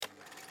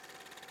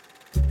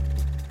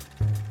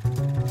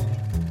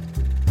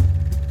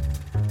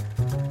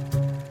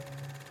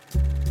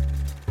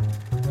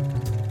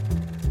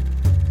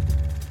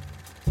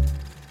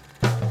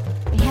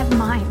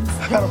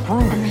gotta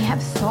prove And it. they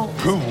have souls.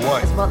 Prove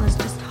what? As well as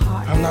just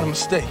heart. I'm not a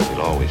mistake.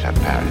 You'll always have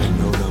Paris. I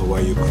know now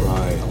why you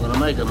cry. I'm gonna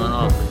make him an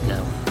offer,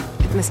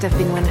 Captain. It must have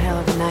been one hell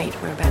of a night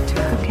we're about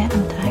to have.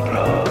 Captain Tiger.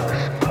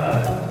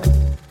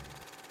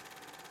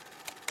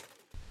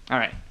 All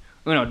right.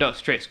 Uno,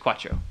 dos, tres,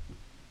 cuatro.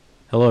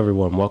 Hello,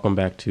 everyone. Welcome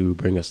back to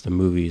Bring Us the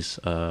Movies.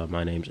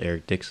 My name's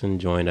Eric Dixon,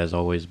 joined as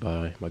always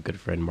by my good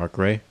friend Mark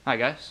Ray. Hi,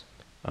 guys.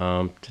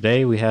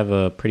 Today we have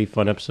a pretty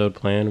fun episode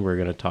planned. We're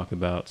going to talk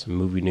about some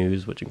movie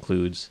news, which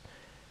includes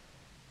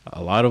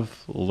a lot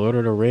of Lord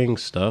of the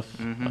Rings stuff,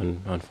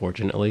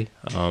 unfortunately.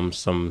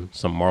 Some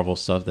Marvel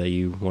stuff that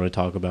you want to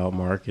talk about,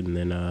 Mark, and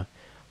then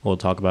we'll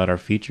talk about our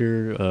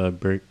feature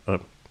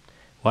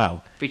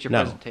Feature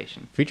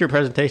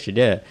presentation,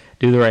 yeah.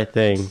 Do the Right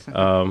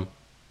Thing,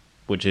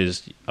 which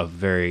is a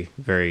very,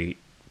 very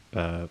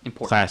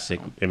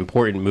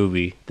important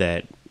movie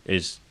that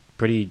is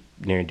pretty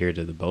near and dear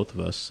to the both of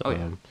us.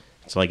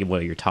 It's like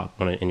your top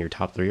one in your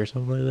top three or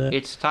something like that.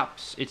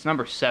 It's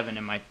number 7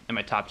 in my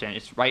top 10.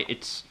 It's right.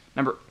 It's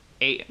number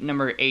 8.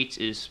 Number 8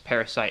 is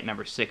Parasite.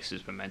 Number 6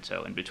 is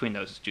Memento. And between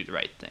those is Do the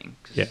Right Thing.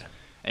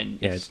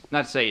 It's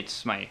not to say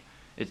it's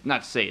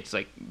not to say it's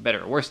like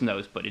better or worse than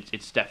those, but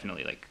it's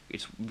definitely like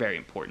it's very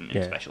important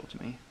and special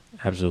to me.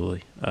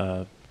 Absolutely.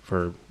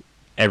 For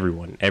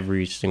everyone,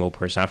 every single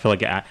person. I feel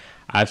like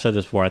I've said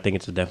this before. I think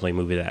it's definitely a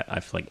movie that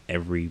I feel like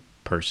every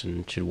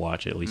person should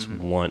watch at least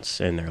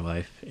once in their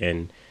life.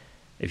 And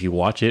if you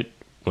watch it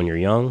when you're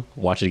young,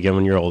 watch it again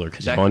when you're older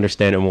because you'll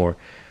understand it more.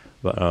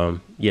 But so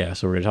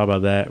we're gonna talk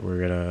about that.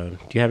 Do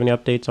you have any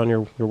updates on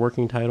your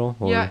working title?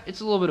 Or? Yeah, it's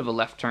a little bit of a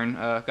left turn.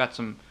 Got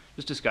some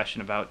just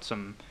discussion about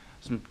some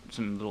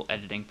little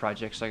editing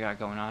projects I got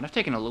going on. I've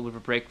taken a little bit of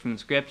a break from the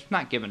script,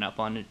 not giving up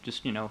on it.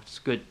 Just it's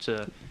good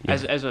to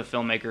as a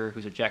filmmaker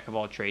who's a jack of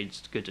all trades.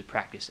 It's good to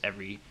practice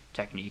every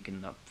technique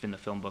in the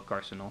film book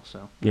arsenal.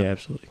 So yeah,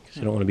 absolutely. Because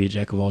you don't want to be a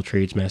jack of all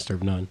trades, master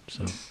of none.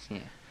 So yeah.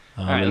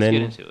 All right, let's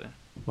get into it.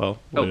 Well,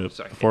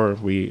 sorry. Before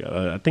we,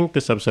 I think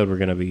this episode we're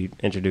going to be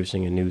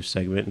introducing a new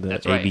segment, the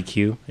That's right.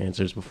 ABQ,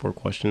 Answers Before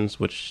Questions,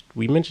 which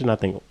we mentioned, I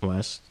think,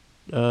 last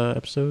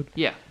episode.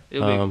 Yeah,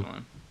 it'll be a good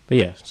one. But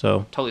yeah,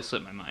 so totally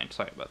slipped my mind.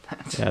 Sorry about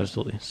that. Yeah,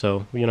 absolutely.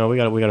 So we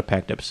got a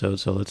packed episode.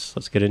 So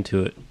let's get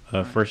into it.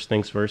 First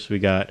things first, we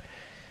got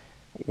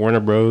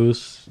Warner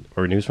Bros.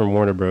 Or news from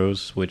Warner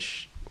Bros.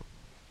 Which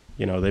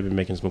they've been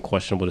making some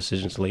questionable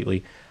decisions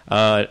lately.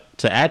 To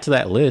add to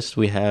that list,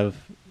 we have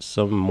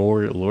some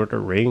more Lord of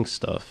the Rings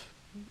stuff,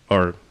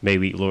 or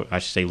maybe I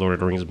should say Lord of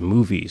the Rings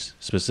movies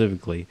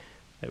specifically,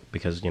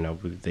 because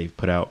they've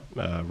put out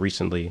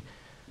recently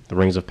The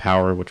Rings of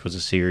Power, which was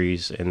a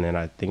series, and then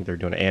I think they're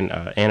doing an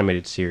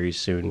animated series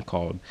soon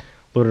called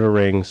Lord of the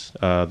Rings: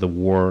 The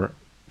War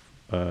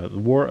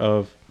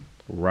of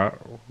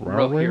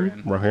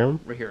Rohirrim,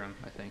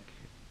 I think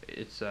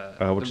it's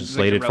which is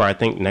slated for I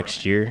think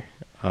next year.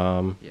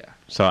 So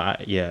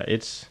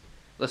it's.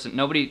 Listen,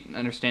 nobody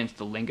understands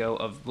the lingo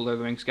of Lord of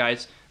the Rings,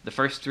 guys. The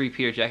first 3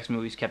 Peter Jackson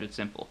movies kept it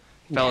simple: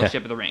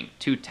 Fellowship of the Ring,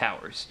 Two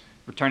Towers,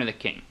 Return of the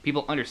King.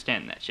 People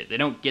understand that shit. They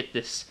don't get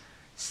this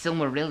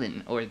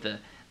Silmarillion or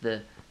the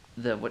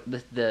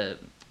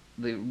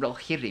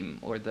Rohirrim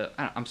or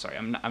I'm sorry,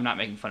 I'm not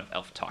making fun of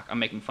elf talk. I'm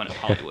making fun of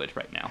Hollywood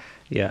right now.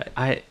 Yeah,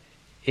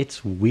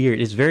 it's weird.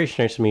 It's very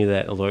strange to me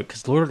that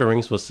because Lord of the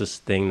Rings was this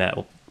thing that.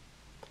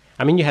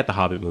 I mean, you had the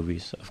Hobbit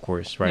movies, of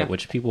course, right? Yeah.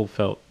 Which people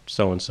felt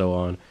so-and-so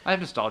on. I have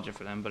nostalgia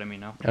for them, but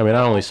no. I mean,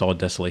 I only saw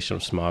Desolation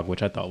of Smaug,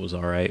 which I thought was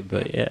all right,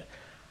 but yeah.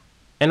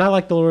 And I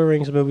like the Lord of the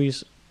Rings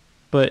movies,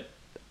 but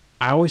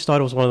I always thought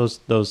it was one of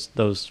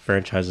those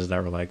franchises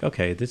that were like,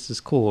 okay, this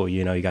is cool.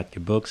 You got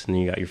your books and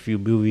then you got your few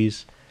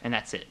movies. And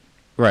that's it.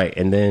 Right,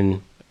 and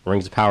then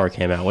Rings of Power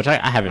came out, which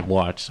I haven't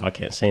watched, so I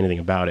can't say anything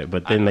about it.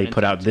 But then they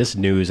put out this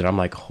news, and I'm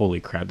like, holy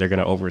crap, they're going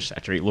to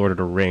oversaturate Lord of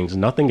the Rings.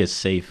 Nothing is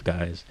safe,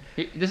 guys.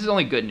 This is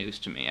only good news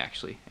to me,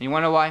 actually. And you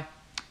want to know why?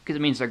 Because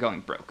it means they're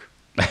going broke.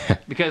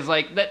 Because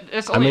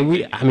that's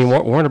only.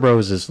 Warner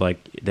Bros. Is like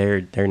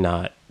they're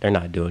not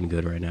doing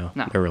good right now.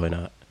 No. They're really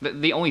not.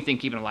 The only thing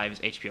keeping alive is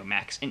HBO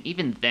Max, and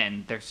even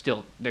then, they're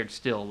still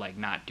like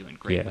not doing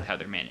great with how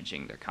they're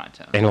managing their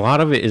content. And a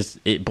lot of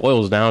it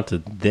boils down to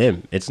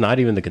them. It's not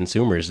even the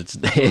consumers. It's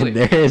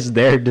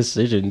their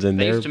decisions, and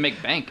they used to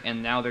make bank,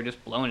 and now they're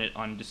just blowing it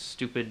on just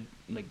stupid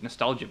like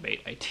nostalgia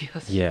bait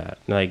ideas. Yeah,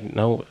 like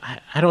no,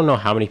 I don't know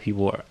how many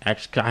people are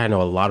actually. I know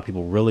a lot of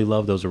people really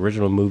love those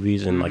original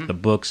movies and like the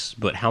books,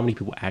 but how many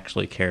people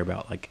actually care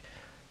about like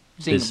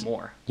seeing them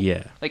more?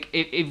 Yeah, like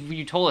if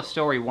you told a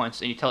story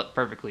once and you tell it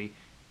perfectly.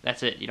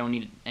 That's it. You don't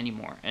need it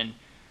anymore. And,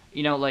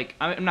 like,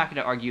 I'm not going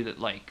to argue that,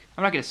 like,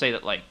 I'm not going to say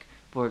that, like,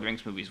 Lord of the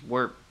Rings movies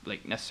were,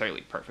 like,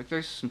 necessarily perfect.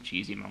 There's some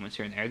cheesy moments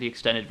here and there. The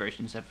extended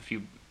versions have a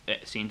few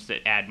scenes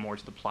that add more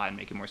to the plot and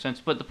make it more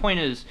sense. But the point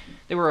is,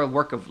 they were a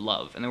work of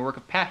love and they were a work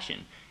of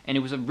passion. And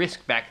it was a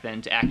risk back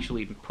then to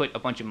actually put a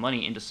bunch of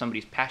money into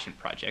somebody's passion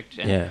project.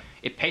 And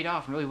it paid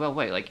off in a really well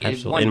way. Like,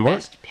 it won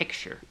Best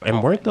Picture.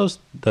 And weren't those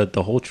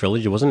the whole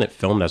trilogy? Wasn't it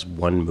filmed as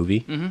one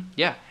movie? Mm-hmm.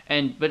 Yeah.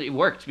 But it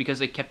worked because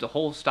they kept the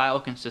whole style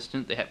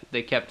consistent.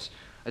 They kept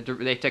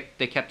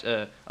they kept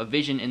a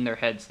vision in their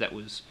heads that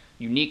was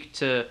unique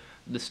to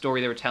the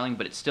story they were telling,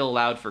 but it still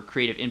allowed for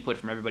creative input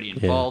from everybody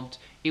involved.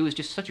 It was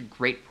just such a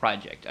great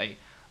project. I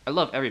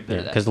love every bit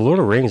of that. Because the Lord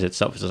of the Rings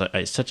itself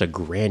is such a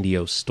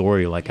grandiose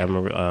story. Like I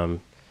remember,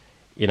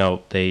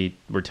 they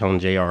were telling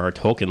J.R.R.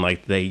 Tolkien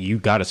like you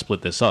got to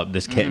split this up.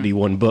 This can't be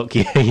one book.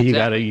 you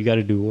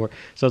gotta do more.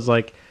 So it's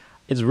like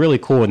it's really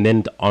cool. And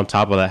then on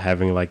top of that,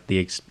 having like the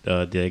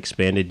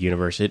expanded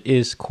universe, it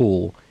is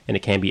cool and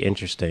it can be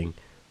interesting,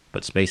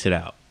 but space it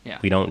out. Yeah.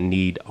 We don't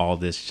need all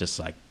this just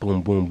like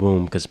boom, boom,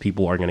 boom, because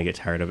people are going to get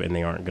tired of it and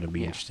they aren't going to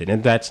be interested.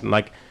 And that's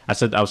like I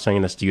said, I was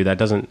saying this to you, that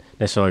doesn't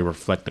necessarily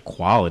reflect the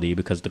quality,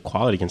 because the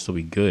quality can still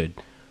be good.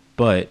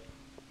 But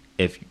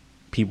if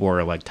people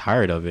are like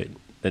tired of it,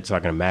 it's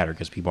not going to matter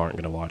because people aren't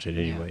going to watch it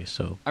anyway. Yeah.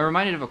 So I'm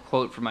reminded of a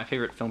quote from my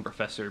favorite film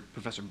professor,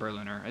 Professor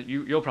Berliner.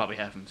 You'll probably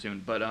have him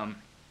soon, but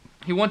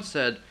he once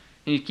said,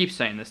 and he keeps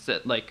saying this,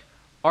 that like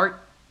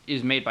art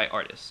is made by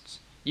artists.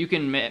 You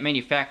can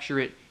manufacture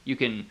it, you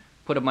can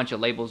put a bunch of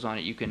labels on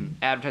it, you can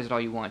advertise it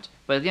all you want,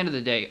 but at the end of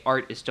the day,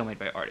 art is still made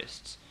by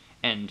artists.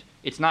 And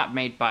it's not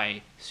made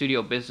by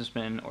studio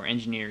businessmen or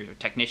engineers or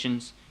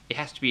technicians. It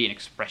has to be an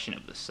expression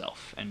of the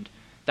self. And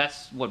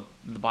that's what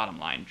the bottom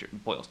line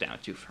boils down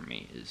to for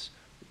me, is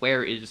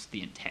where is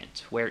the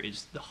intent? Where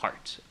is the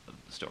heart of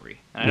the story?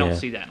 And I don't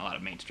see that in a lot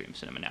of mainstream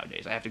cinema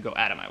nowadays. I have to go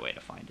out of my way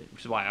to find it,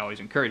 which is why I always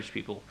encourage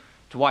people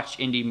to watch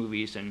indie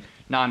movies and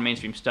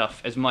non-mainstream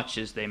stuff as much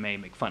as they may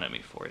make fun of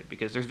me for it,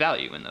 because there's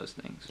value in those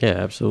things. Yeah,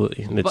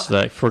 absolutely. And it's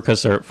like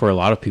because for a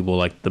lot of people,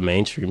 like the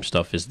mainstream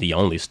stuff is the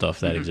only stuff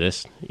that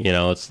exists.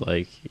 It's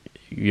like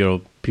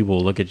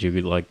people look at you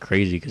like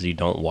crazy because you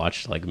don't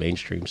watch like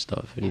mainstream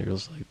stuff, and you're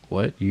just like,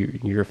 what?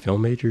 You're a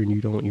film major and you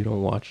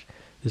don't watch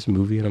this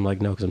movie? And I'm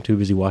like, no, because I'm too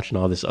busy watching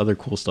all this other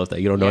cool stuff that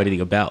you don't know anything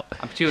about.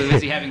 I'm too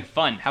busy having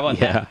fun. How about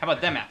that? How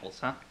about them apples,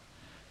 huh?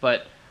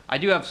 But I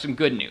do have some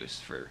good news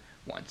for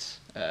once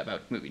about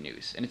movie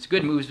news, and it's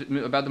good news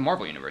about the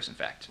Marvel universe. In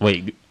fact,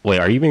 wait,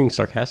 are you being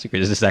sarcastic, or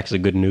is this actually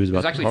good news about?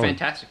 It's actually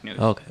fantastic news.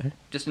 Okay,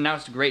 just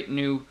announced a great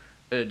new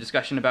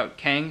discussion about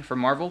Kang from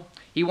Marvel.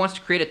 He wants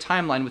to create a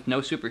timeline with no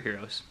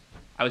superheroes.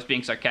 I was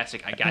being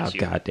sarcastic. I got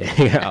you. God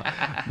damn.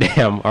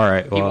 Damn. All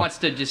right. Well. He wants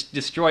to just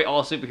destroy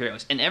all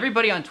superheroes, and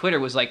everybody on Twitter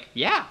was like,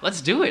 "Yeah,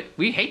 let's do it.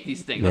 We hate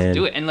these things. Let's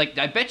do it." And like,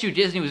 I bet you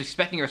Disney was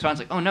expecting a response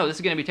like, "Oh no, this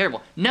is gonna be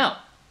terrible." No,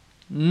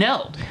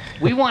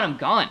 we want them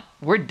gone.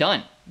 We're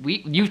done.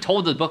 You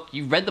told the book,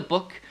 you read the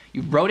book,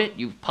 you wrote it,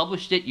 you've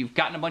published it, you've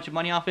gotten a bunch of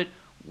money off it.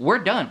 We're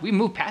done. We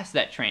moved past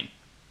that train.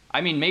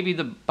 I mean, maybe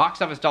the box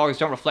office dollars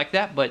don't reflect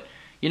that, but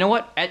you know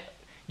what?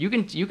 You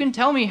can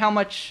tell me how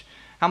much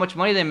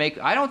money they make.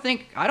 I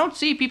don't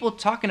see people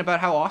talking about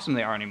how awesome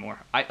they are anymore.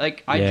 I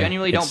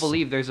genuinely don't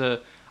believe there's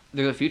a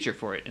future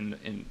for it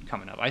in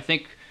coming up. I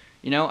think,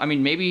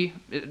 maybe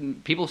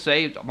people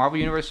say Marvel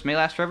Universe may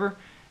last forever,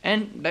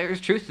 and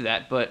there's truth to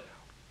that, but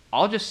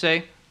I'll just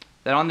say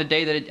that on the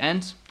day that it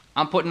ends,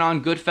 I'm putting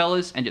on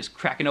Goodfellas and just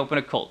cracking open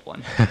a cold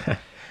one.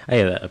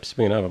 Hey,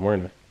 speaking of, I'm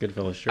wearing a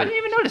Goodfellas shirt. I didn't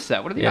even notice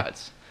that. What are the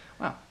odds?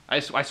 Wow. I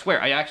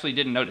swear, I actually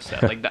didn't notice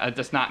that. Like,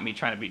 that's not me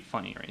trying to be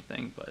funny or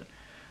anything, but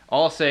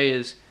all I'll say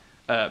is,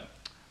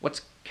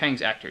 what's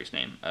Kang's actor's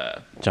name?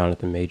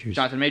 Jonathan Majors.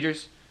 Jonathan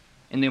Majors.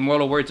 In the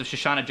immortal words of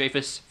Shoshana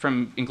Dreyfus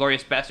from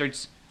Inglourious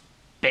Bastards,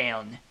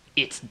 "Burn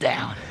it's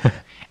down."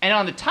 And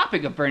on the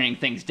topic of burning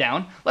things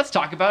down, let's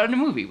talk about a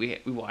movie we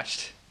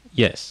watched.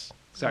 Yes.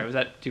 Sorry, was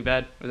that too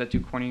bad? Was that too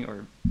corny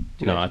or?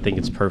 No, I think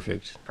it's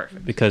perfect.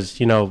 Perfect. Because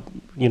we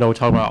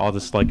talk about all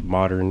this like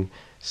modern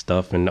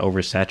stuff and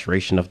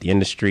oversaturation of the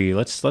industry.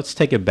 Let's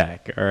take it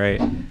back. All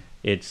right,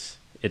 it's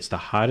the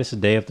hottest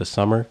day of the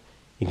summer.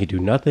 You can do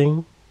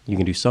nothing. You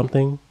can do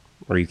something,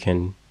 or you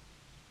can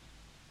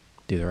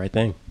do the right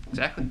thing.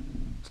 Exactly.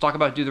 Let's talk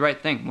about Do the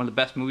Right Thing. One of the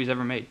best movies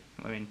ever made.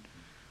 I mean,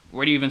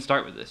 where do you even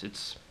start with this?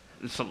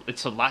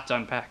 It's a lot to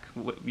unpack.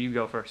 You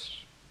go first.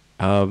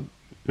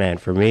 Man,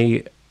 for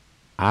me,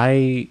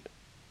 I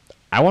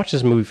watched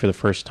this movie for the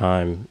first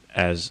time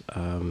as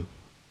an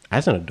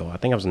adult. I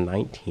think I was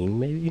 19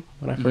 maybe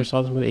when I first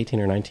saw this movie, 18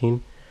 or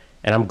 19.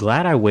 And I'm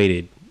glad I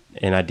waited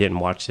and I didn't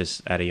watch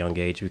this at a young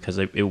age, because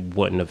it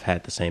wouldn't have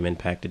had the same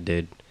impact it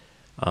did.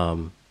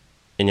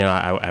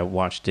 I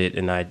watched it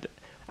and I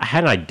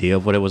had an idea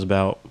of what it was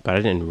about, but I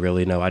didn't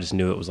really know. I just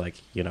knew it was like,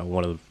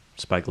 one of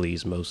Spike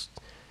Lee's most,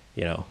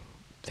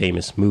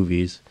 famous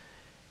movies.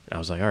 And I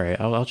was like, all right,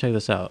 I'll check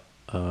this out.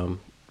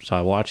 So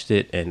I watched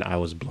it and I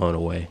was blown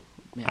away.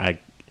 Yeah.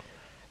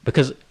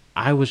 Because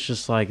I was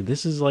just like,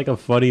 this is like a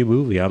funny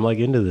movie. I'm like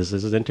into this.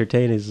 This is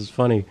entertaining. This is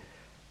funny.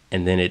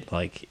 And then it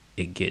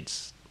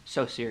gets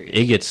so serious.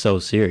 It gets so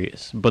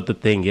serious. But the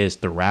thing is,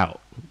 the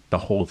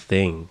whole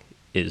thing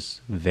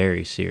is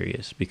very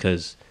serious,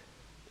 because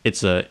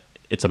it's a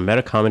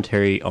meta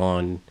commentary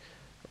on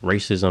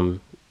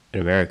racism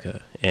in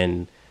America.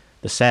 And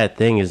the sad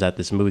thing is that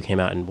this movie came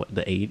out in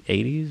the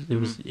 80s. It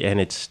was, and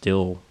it's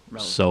still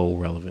so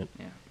relevant.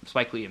 Yeah.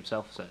 Spike Lee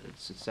himself said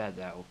it's sad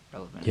how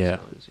relevant it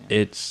is.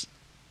 It's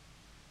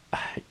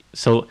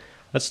so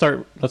Let's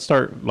start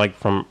like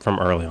from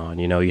early on.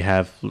 You know, you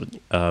have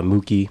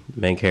Mookie,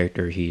 main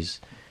character. He's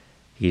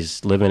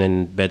living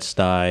in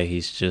Bed-Stuy.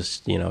 He's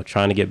just, you know,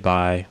 trying to get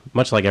by,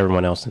 much like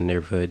everyone else in the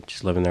neighborhood,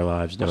 just living their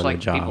lives, doing their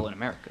job. People in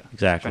America.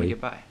 Exactly. Trying to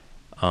get by.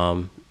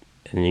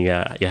 And you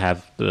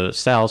have the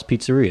Sal's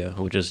Pizzeria,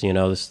 which is, you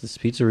know, this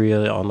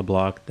pizzeria on the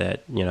block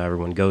that, you know,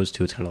 everyone goes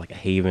to. It's kind of like a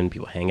haven.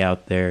 People hang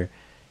out there.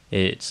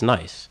 It's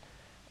nice.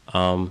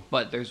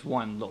 But there's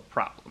one little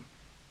problem.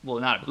 Well,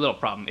 not a little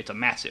problem. It's a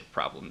massive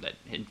problem that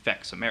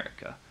infects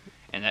America,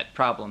 and that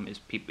problem is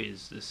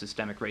the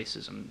systemic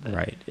racism.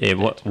 Right.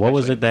 What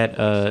was it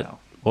that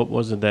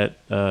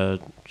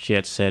she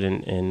had said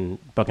in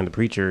Buck and the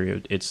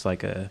Preacher? It's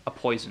like a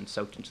poison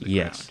soaked into the ground.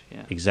 Yes,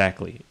 yeah.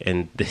 Exactly.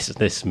 And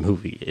this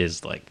movie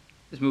is like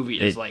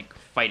like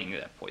fighting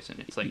that poison.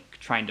 It's like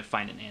trying to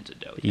find an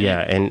antidote.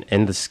 Yeah,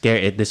 and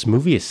this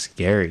movie is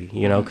scary,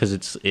 you know, because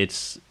it's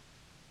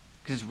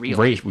real.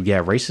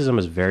 Racism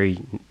is very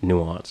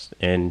nuanced,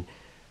 and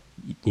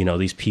you know,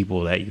 these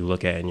people that you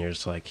look at and you're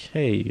just like,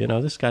 hey, you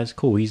know, this guy's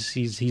cool.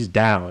 He's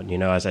down. You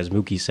know, as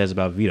Mookie says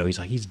about Vito, he's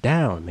like, he's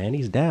down, man.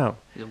 He's down.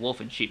 The wolf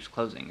in sheep's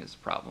clothing is the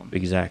problem.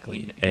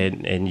 Exactly,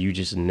 and you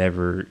just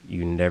never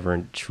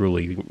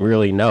truly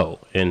really know,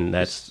 and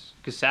that's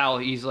because Sal,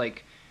 he's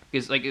like,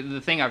 because like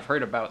the thing I've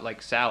heard about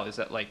like Sal is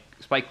that like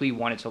Spike Lee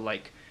wanted to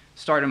like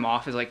start him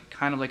off as like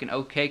kind of like an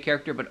okay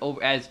character, but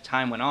as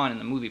time went on and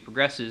the movie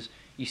progresses,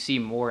 you see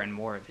more and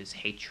more of his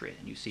hatred,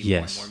 and you see more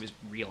and more of his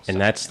real side. And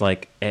that's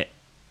like, and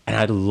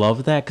I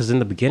love that, because in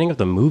the beginning of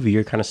the movie,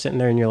 you're kind of sitting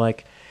there and you're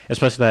like,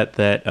 especially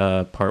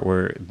that part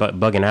where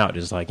Bugging Out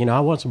is like, you know, I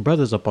want some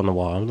brothers up on the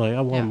wall. I'm like,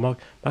 I want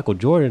Michael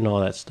Jordan and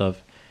all that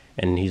stuff.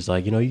 And he's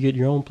like, you know, you get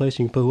your own place,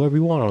 you can put whoever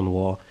you want on the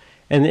wall.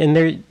 And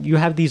there you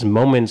have these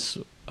moments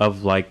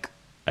of like,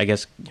 I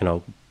guess, you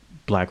know,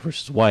 black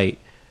versus white,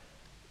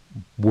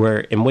 where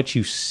in which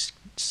you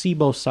see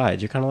both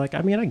sides. You're kind of like,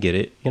 I mean, I get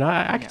it. You know,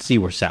 I can see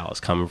where Sal is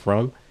coming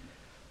from.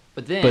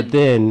 But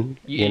then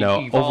you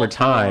know, over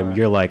time,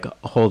 you're like,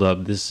 hold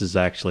up, this is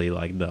actually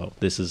like, no,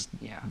 this is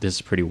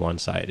pretty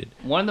one-sided.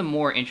 One of the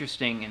more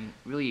interesting and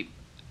really,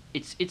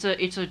 it's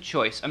a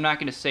choice. I'm not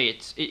going to say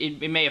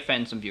it may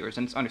offend some viewers,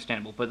 and it's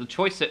understandable. But the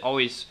choice that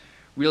always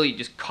really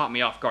just caught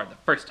me off guard the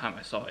first time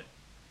I saw it,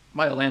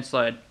 by a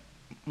landslide,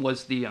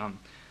 was the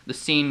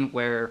scene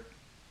where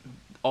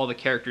all the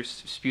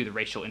characters spew the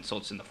racial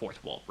insults in the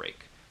fourth wall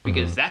break.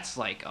 Because that's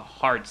like a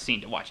hard scene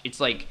to watch. It's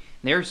like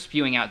they're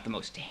spewing out the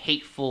most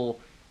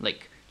hateful,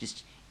 like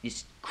just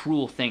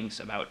cruel things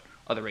about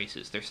other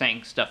races. They're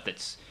saying stuff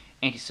that's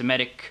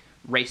anti-Semitic,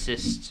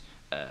 racist,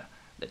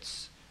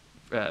 that's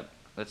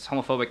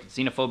homophobic, that's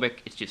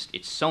xenophobic.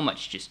 It's so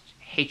much just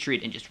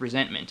hatred and just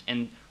resentment.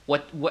 And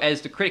what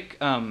as the critic,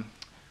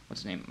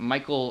 what's his name,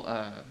 Michael,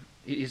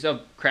 he's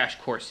of Crash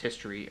Course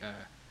History.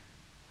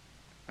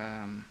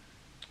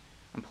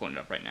 I'm pulling it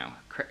up right now.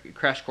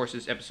 Crash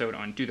Course's episode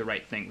on Do the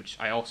Right Thing, which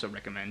I also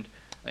recommend.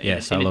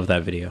 Yes, I love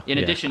that video. In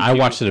addition, I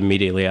watched it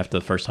immediately after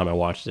the first time I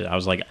watched it. I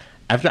was like,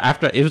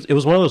 after it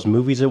was one of those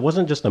movies. It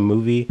wasn't just a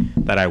movie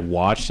that I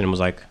watched and was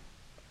like,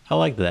 I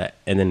like that,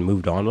 and then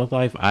moved on with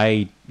life.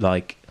 I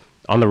like,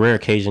 on the rare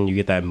occasion you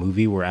get that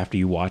movie where after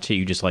you watch it,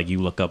 you just like, you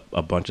look up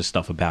a bunch of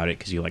stuff about it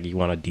because you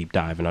want to deep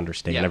dive and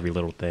understand every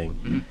little thing.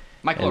 Mm-hmm.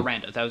 Michael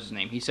Aranda, that was his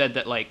name. He said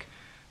that like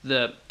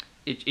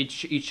it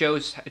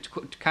shows,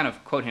 to kind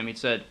of quote him, he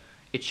said,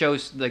 it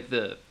shows like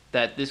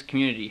that this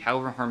community,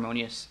 however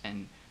harmonious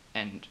and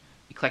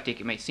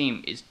eclectic it may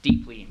seem, is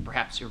deeply and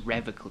perhaps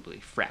irrevocably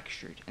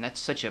fractured. And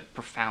that's such a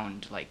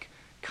profound like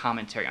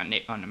commentary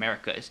on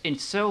America.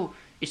 It's so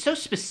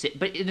specific,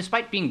 but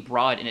despite being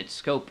broad in its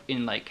scope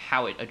in like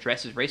how it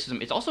addresses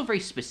racism, it's also very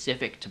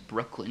specific to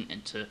Brooklyn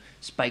and to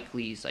Spike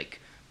Lee's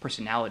like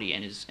personality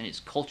and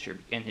his culture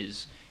and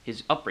his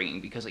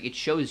upbringing, because like it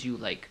shows you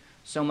like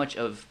so much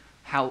of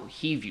how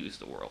he views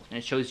the world, and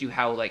it shows you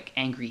how like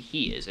angry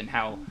he is, and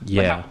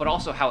but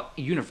also how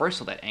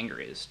universal that anger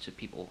is to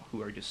people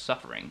who are just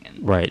suffering.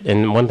 And right.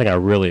 And one thing I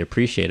really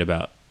appreciate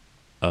about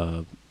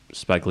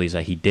Spike Lee is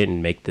that he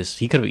didn't make this.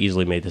 He could have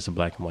easily made this a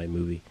black and white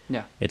movie.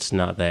 Yeah, it's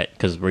not that,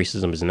 because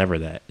racism is never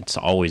that. It's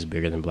always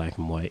bigger than black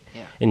and white.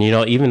 Yeah, and you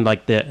know, even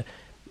like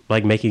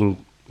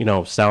making, you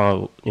know,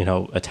 Sal, you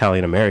know,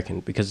 Italian American,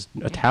 because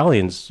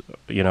Italians,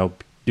 you know,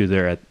 do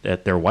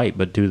their white,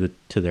 but to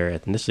their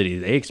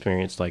ethnicity, they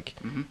experience like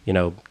you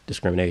know,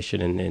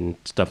 discrimination and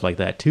stuff like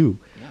that too.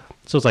 Yeah.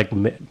 So it's like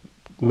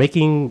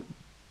making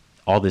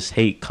all this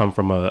hate come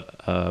from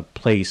a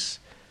place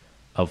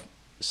of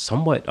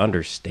somewhat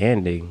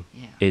understanding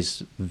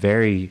is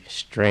very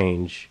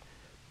strange,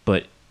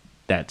 but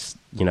that's,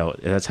 you know,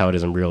 that's how it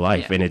is in real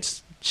life, and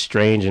it's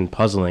strange and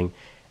puzzling,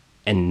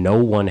 and no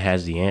one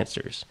has the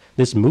answers.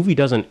 This movie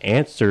doesn't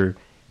answer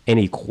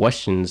any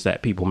questions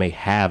that people may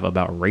have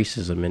about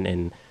racism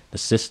and the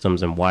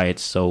systems and why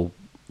it's so,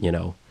 you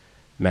know,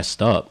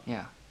 messed up.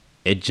 Yeah.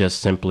 It just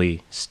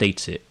simply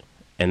states it,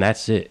 and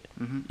that's it.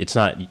 It's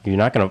not, you're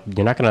not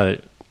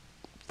gonna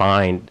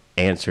find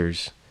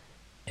answers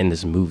in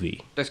this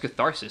movie. There's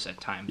catharsis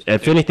at times.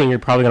 If anything, you're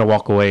probably gonna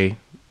walk away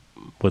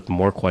with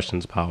more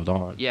questions piled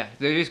on. Yeah,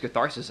 there is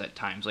catharsis at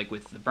times, like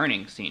with the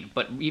burning scene.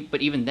 But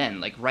even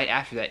then, like right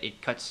after that,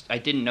 it cuts. I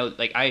didn't know.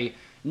 Like I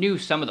knew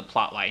some of the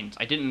plot lines.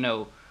 I didn't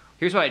know.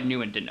 Here's what I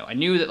knew and didn't know. I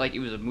knew that like it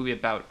was a movie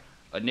about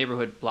a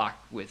neighborhood block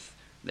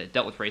that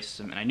dealt with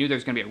racism, and I knew there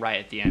was going to be a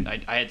riot at the end.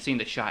 I had seen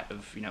the shot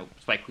of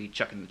Spike Lee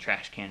chucking the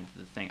trash can into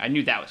the thing. I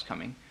knew that was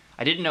coming.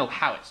 I didn't know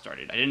how it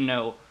started. I didn't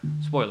know,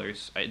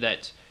 spoilers,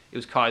 that it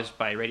was caused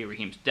by Radio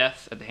Raheem's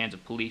death at the hands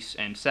of police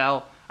and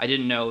Sal. I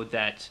didn't know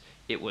that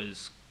it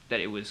was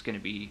going to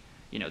be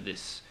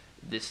this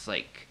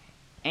like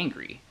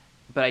angry.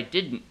 But I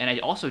didn't, and I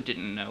also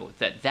didn't know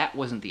that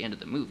wasn't the end of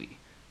the movie,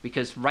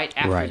 because right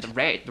after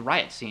the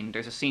riot scene,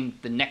 there's a scene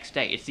the next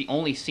day. It's the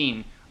only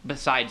scene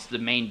besides the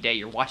main day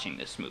you're watching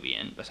this movie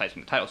in, besides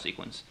from the title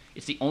sequence.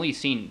 It's the only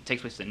scene that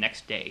takes place the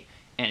next day,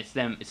 and it's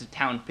the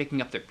town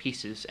picking up their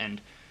pieces and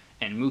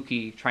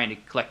Mookie trying to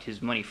collect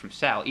his money from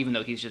Sal, even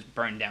though he's just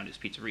burned down his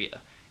pizzeria.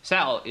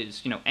 Sal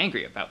is,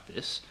 angry about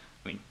this.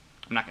 I mean,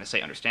 I'm not going to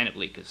say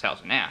understandably, because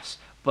Sal's an ass,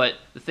 but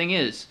the thing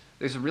is,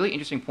 there's a really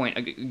interesting point.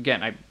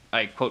 Again,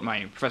 I quote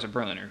my Professor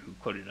Berliner, who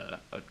quoted a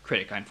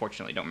critic I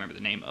unfortunately don't remember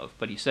the name of,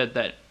 but he said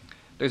that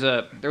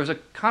there was a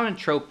common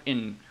trope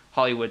in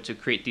Hollywood to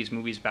create these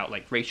movies about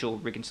like racial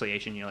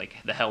reconciliation, like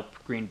The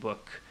Help, Green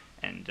Book,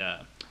 and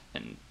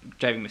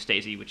Driving Miss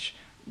Daisy, which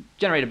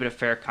generate a bit of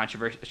fair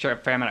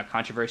amount of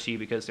controversy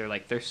because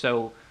they're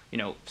so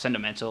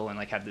sentimental and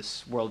like have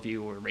this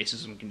worldview where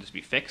racism can just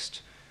be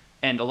fixed.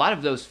 And a lot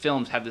of those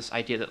films have this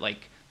idea that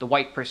like the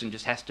white person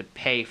just has to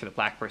pay for the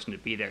black person to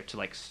be there to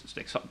like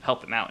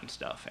help them out and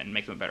stuff and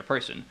make them a better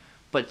person.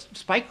 But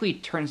Spike Lee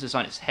turns this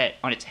on its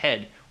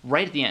head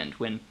right at the end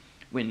when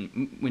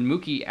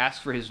Mookie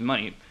asks for his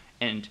money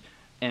and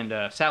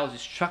Sal is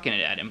just chucking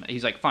it at him.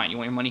 He's like, "Fine, you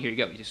want your money? Here you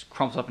go." He just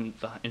crumbles up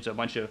into a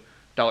bunch of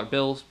dollar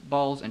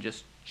balls and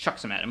just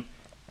chucks them at him.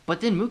 But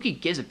then Mookie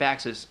gives it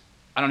back, says,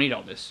 "I don't need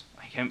all this.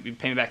 You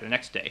pay me back the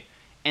next day."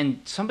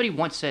 And somebody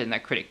once said, in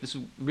that critic, this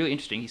is really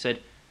interesting, he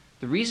said,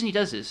 the reason he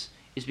does this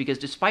is because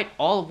despite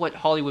all of what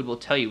Hollywood will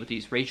tell you with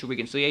these racial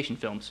reconciliation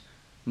films,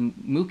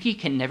 Mookie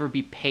can never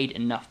be paid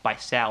enough by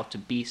Sal to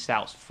be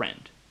Sal's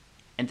friend.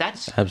 And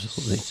that's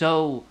absolutely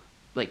so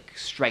like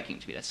striking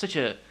to me. That's such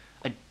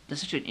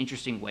an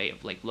interesting way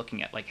of like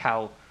looking at like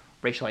how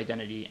racial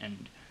identity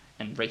and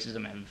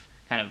racism have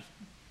kind of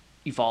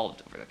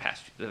evolved over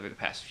the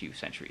past few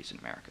centuries in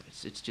America.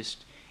 It's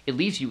just, it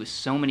leaves you with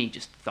so many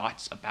just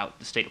thoughts about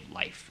the state of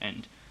life,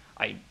 and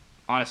I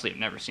honestly have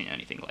never seen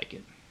anything like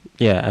it.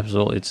 Yeah,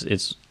 absolutely.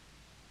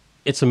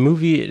 It's a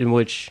movie in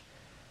which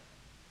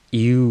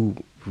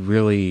you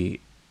really,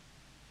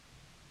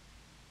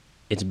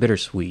 it's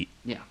bittersweet.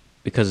 Yeah.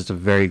 Because it's a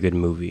very good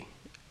movie.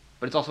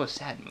 But it's also a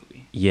sad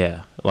movie.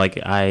 Yeah,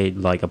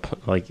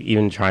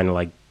 even trying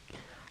to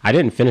I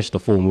didn't finish the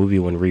full movie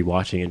when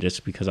rewatching it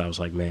just because I was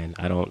like, man,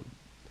 I don't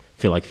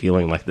feel like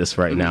feeling like this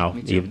right now,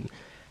 even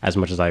as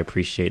much as I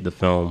appreciate the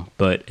film.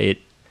 But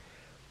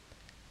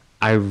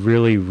I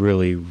really,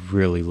 really,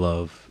 really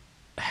love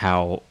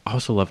how, I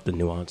also love the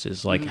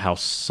nuances, like how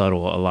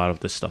subtle a lot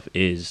of this stuff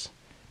is,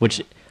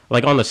 which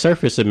like on the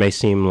surface, it may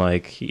seem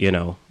like,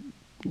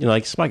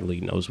 like Spike Lee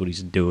knows what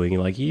he's doing.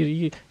 Like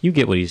you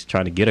get what he's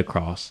trying to get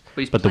across.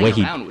 But the way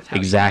he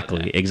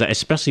exactly,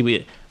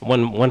 especially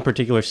one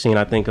particular scene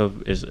I think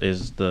of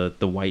is the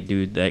white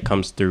dude that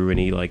comes through and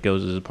he like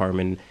goes to his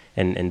apartment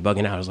and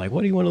bugging out. I was like,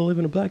 what do you want to live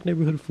in a black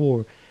neighborhood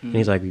for? And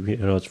he's like,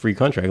 it's free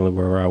country. I can live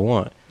wherever I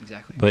want.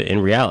 Exactly. But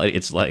in reality,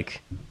 it's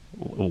like,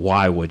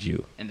 why would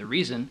you? And the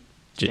reason.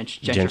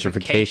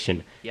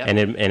 Gentrification. Yep. And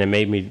it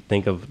made me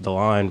think of the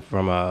line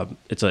from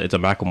it's a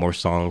Macklemore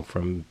song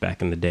from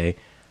back in the day.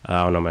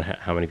 I don't know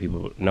how many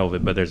people know of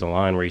it, but there's a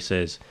line where he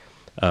says,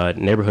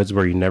 "Neighborhoods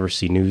where you never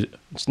see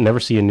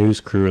a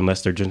news crew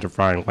unless they're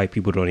gentrifying, white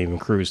people don't even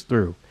cruise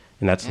through."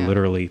 And that's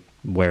literally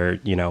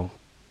where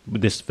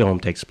this film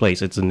takes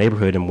place. It's a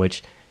neighborhood in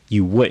which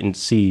you wouldn't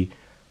see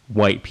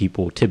white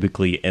people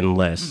typically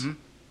unless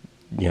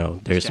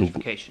there's some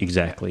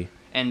exactly. Yeah.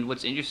 And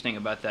what's interesting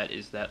about that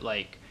is that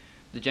like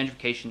the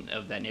gentrification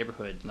of that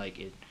neighborhood, like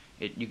it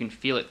you can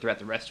feel it throughout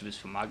the rest of his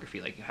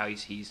filmography, like how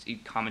he's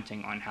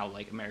commenting on how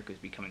like America is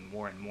becoming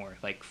more and more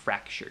like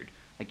fractured.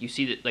 Like you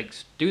see that like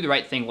Do the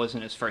Right Thing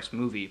wasn't his first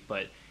movie,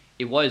 but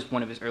it was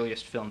one of his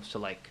earliest films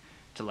to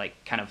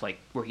kind of like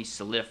where he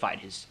solidified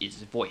his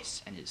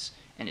voice and his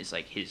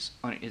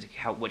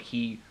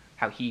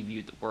how he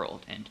viewed the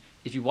world. And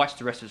if you watch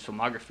the rest of his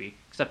filmography,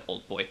 except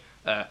Old Boy,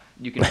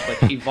 you can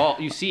like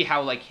evolve. You see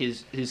how like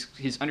his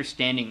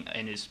understanding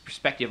and his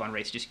perspective on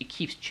race it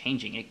keeps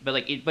changing.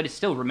 But it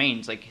still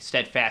remains like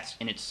steadfast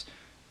in its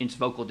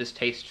vocal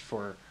distaste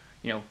for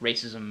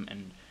racism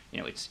and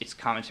its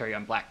commentary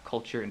on black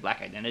culture and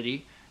black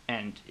identity.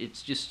 And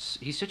it's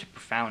just, he's such a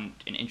profound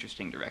and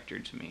interesting director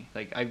to me.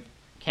 Like I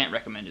can't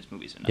recommend his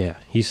movies enough. Yeah,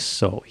 he's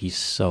so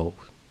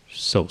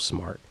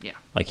smart. Yeah,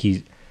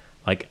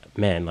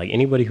 man, like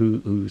anybody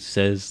who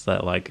says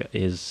that like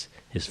his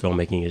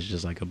filmmaking is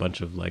just like a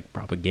bunch of like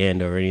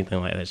propaganda or anything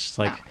like that, it's just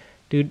like,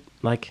 dude,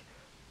 like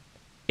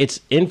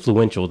it's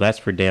influential, that's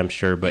for damn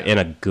sure, but in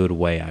a good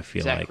way. I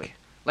feel like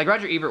Like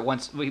Roger Ebert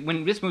once,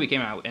 when this movie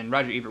came out and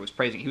Roger Ebert was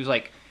praising it, he was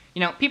like,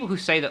 people who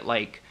say that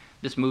like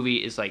this movie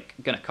is like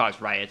gonna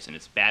cause riots and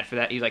it's bad for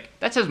that, he's like,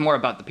 that says more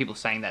about the people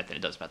saying that than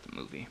it does about the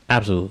movie.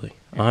 Absolutely,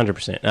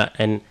 100%.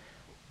 And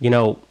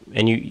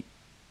and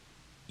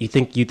you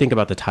think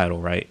about the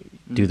title, right?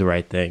 Mm-hmm. Do the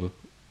right thing,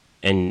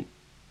 and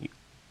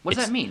what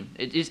does that mean?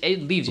 It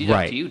leaves you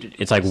right. up to you to do.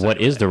 It's like,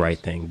 what is the right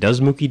thing? Does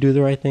Mookie do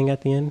the right thing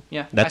at the end?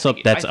 Yeah, that's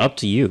up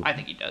to you. I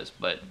think he does,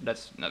 but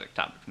that's another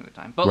topic for another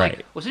time. But right.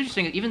 like, what's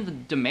interesting is even the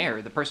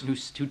Demare, the person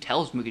who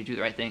tells Mookie to do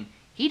the right thing,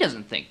 he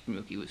doesn't think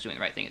Mookie was doing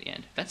the right thing at the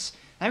end.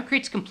 That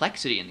creates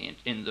complexity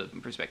in the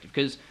perspective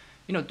because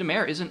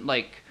Demare isn't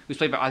like, who's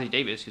played by Ozzie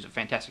Davis, who's a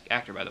fantastic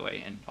actor by the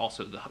way, and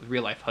also the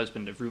real life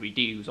husband of Ruby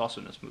Dee, who's also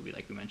in this movie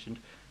like we mentioned.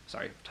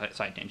 Sorry,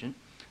 side tangent.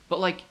 But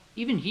like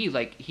even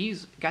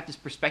he's got this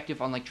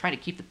perspective on like trying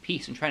to keep the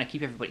peace and trying to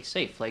keep everybody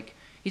safe. Like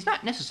he's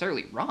not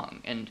necessarily wrong,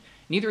 and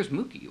neither is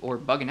Mookie or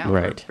Bugging Out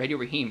or Radio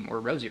Raheem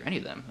or Rosie or any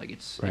of them. Like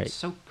it's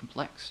so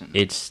complex and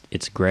it's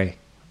gray.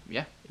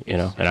 Yeah,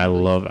 and I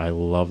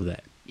love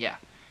that. Yeah,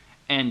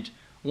 and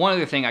one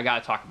other thing I got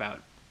to talk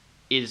about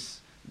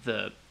is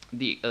the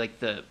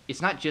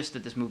it's not just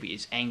that this movie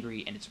is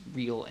angry and it's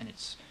real and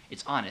it's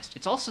honest.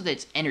 It's also that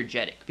it's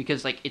energetic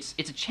because like it's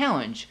a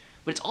challenge,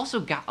 but it's also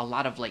got a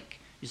lot of like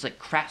just like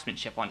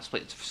craftsmanship on display.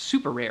 It's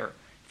super rare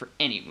for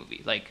any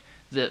movie. Like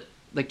the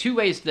two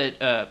ways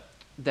that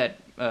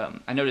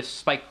I noticed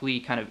Spike Lee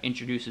kind of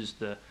introduces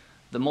the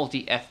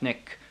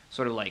multi-ethnic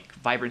sort of like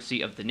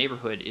vibrancy of the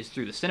neighborhood is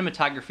through the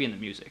cinematography and the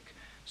music.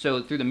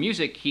 So through the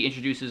music, he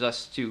introduces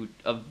us to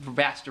a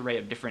vast array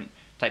of different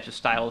types of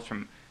styles,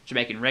 from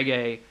Jamaican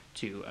reggae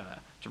to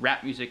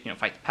rap music,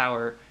 Fight the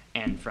Power,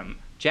 and from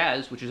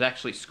jazz, which was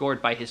actually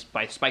scored by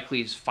Spike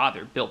Lee's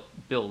father,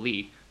 Bill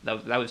Lee.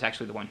 That was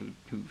actually the one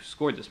who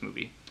scored this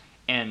movie,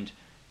 and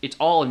it's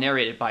all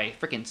narrated by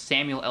frickin'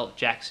 Samuel L.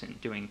 Jackson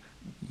doing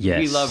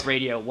We Love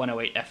Radio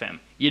 108 FM.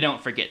 You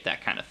don't forget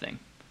that kind of thing.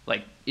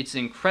 Like it's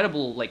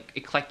incredible, like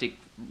eclectic,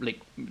 like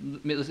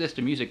list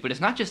of music. But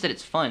it's not just that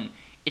it's fun;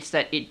 it's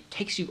that it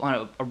takes you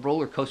on a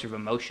roller coaster of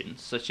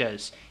emotions, such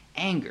as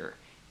anger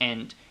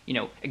and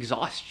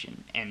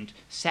exhaustion and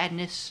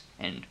sadness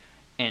and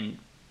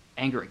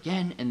anger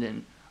again, and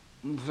then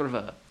sort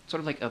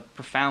of like a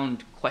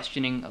profound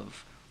questioning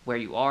of where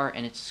you are,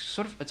 and it's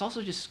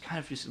also just kind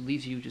of just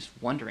leaves you just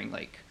wondering,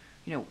 like,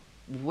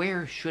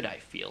 where should I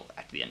feel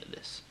at the end of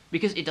this?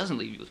 Because it doesn't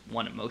leave you with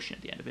one emotion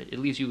at the end of it. It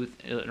leaves you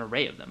with an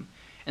array of them.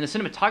 And the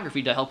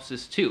cinematography helps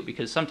this too,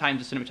 because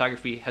sometimes the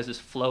cinematography has this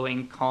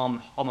flowing,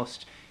 calm,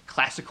 almost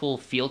classical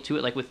feel to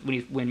it, like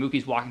when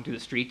Mookie's walking through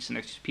the streets and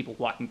there's just people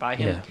walking by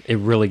him. Yeah, it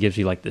really gives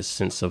you like this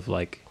sense of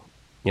like,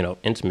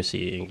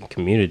 intimacy and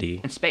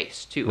community and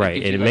space too.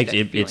 Right, and it makes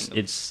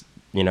it's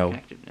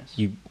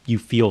you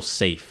feel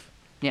safe.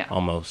 Yeah.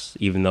 Almost,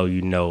 even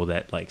though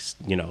that like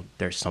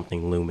there's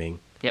something looming.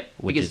 Yep.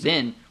 Because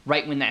then,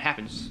 right when that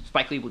happens,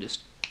 Spike Lee will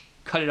just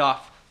cut it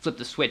off, flip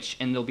the switch,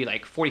 and there'll be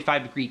like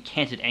 45-degree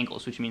canted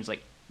angles, which means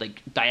like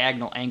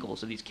diagonal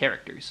angles of these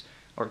characters,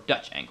 or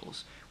Dutch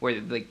angles, where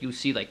like you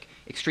see like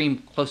extreme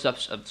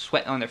close-ups of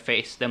sweat on their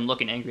face, them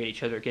looking angry at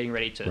each other, getting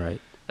ready to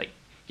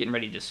getting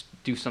ready to just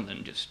do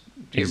something, just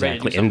exactly, ready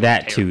to do something and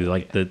that terrible. Too,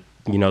 like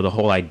the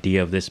whole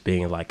idea of this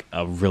being like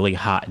a really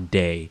hot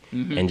day,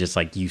 mm-hmm. and just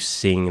like you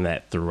seeing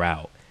that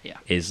throughout,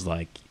 is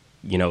like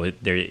their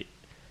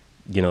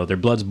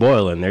blood's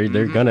boiling.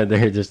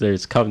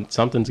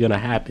 Something's gonna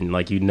happen.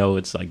 Like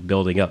it's like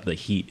building up. The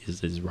heat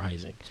is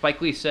rising.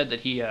 Spike Lee said that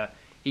he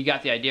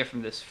got the idea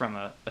from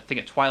a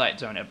Twilight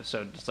Zone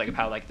episode. It's like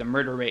how like the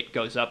murder rate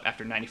goes up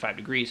after 95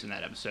 degrees in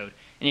that episode,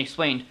 and he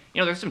explained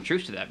there's some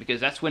truth to that, because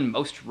that's when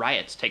most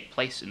riots take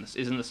place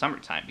is in the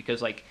summertime,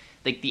 because like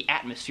the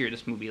atmosphere of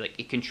this movie, like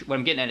what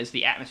I'm getting at is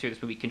the atmosphere of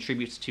this movie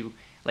contributes to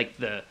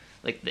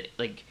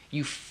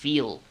you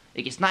feel.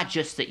 Like, it's not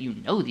just that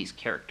these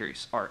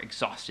characters are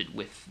exhausted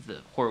with the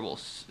horrible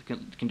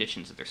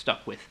conditions that they're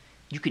stuck with.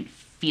 You can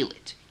feel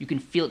it. You can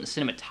feel it in the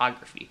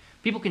cinematography.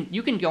 People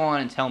can go on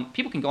and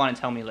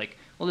tell me like,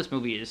 well, this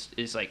movie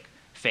is like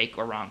fake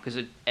or wrong because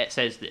it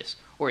says this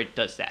or it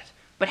does that.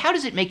 But how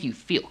does it make you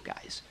feel,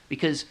 guys?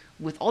 Because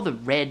with all the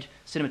red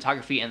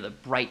cinematography and the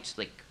bright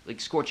like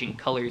scorching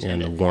colors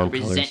and the warm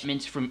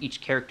resentments from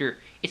each character,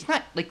 it's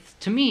not like,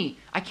 to me,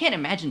 I can't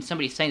imagine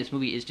somebody saying this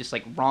movie is just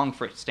like wrong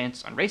for its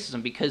stance on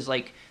racism, because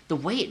like the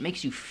way it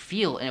makes you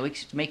feel and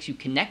it makes you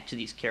connect to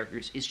these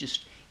characters is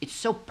just, it's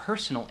so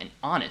personal and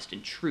honest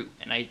and true,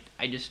 and I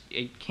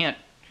can't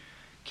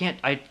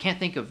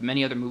think of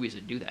many other movies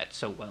that do that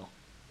so well.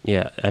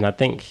 Yeah, and I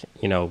think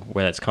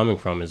where that's coming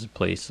from is a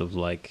place of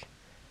like,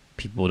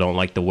 people don't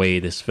like the way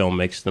this film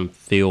makes them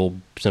feel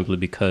simply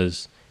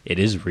because it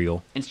is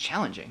real. It's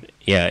challenging.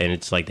 Yeah, and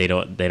it's like they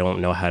don't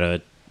know how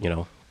to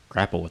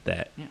grapple with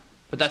that. Yeah,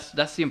 but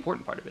that's the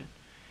important part of it.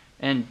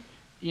 And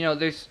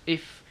there's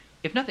if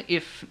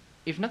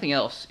nothing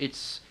else,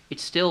 it's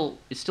still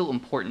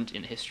important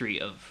in the history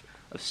of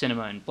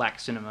cinema and black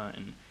cinema,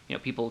 and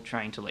people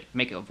trying to like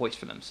make a voice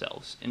for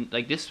themselves. And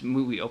like this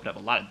movie opened up a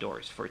lot of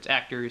doors for its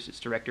actors, its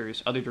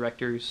directors, other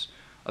directors,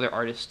 other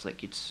artists.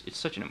 Like it's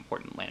such an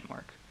important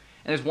landmark.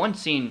 And there's one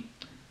scene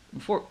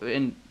before,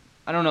 and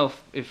I don't know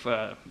if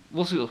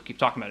we'll see. We'll keep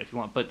talking about it if you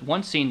want. But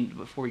one scene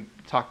before we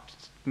talking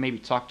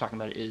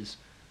about it is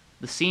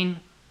the scene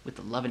with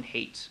the love and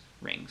hate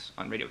rings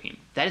on Radiohead.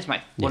 That is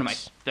one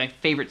of my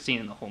favorite scene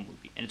in the whole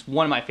movie, and it's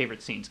one of my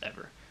favorite scenes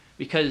ever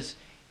because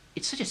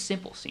it's such a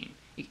simple scene.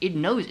 It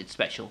knows it's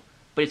special,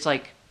 but it's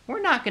like we're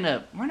not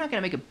gonna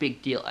make a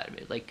big deal out of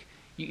it. Like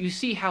you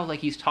see how like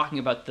he's talking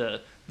about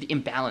the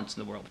imbalance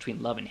in the world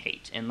between love and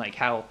hate, and like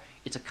how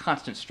it's a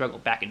constant struggle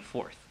back and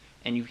forth.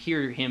 And you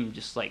hear him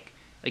just like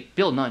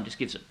Bill Nunn just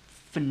gives a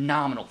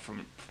phenomenal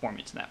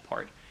performance in that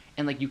part.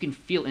 And like you can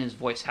feel in his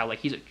voice how like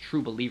he's a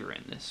true believer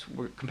in this.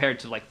 Compared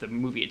to like the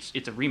movie,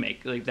 it's a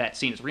remake. Like that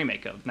scene is a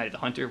remake of Night of the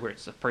Hunter, where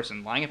it's a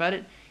person lying about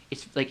it.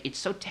 It's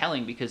so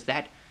telling because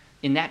that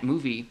in that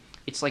movie,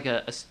 it's like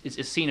it's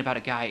a scene about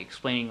a guy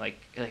explaining like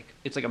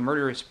it's like a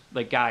murderous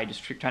like guy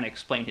just trying to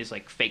explain his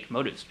like fake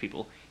motives to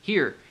people.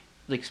 Here,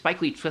 like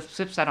Spike Lee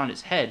flips that on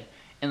his head,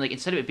 and like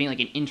instead of it being like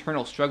an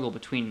internal struggle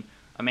between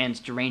a man's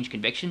deranged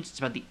convictions, it's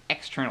about the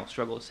external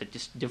struggles that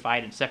just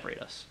divide and separate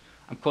us.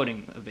 I'm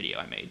quoting a video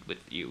I made with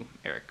you,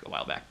 Eric, a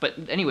while back. But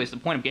anyways, the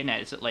point I'm getting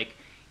at is that like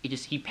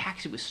he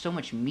packs it with so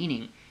much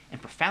meaning and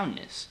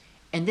profoundness,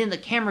 and then the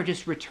camera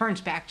just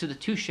returns back to the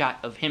two shot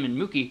of him and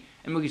Mookie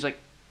Mookie's like,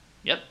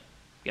 "Yep,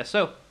 guess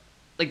so."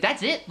 Like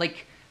that's it.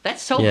 Like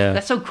that's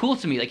so cool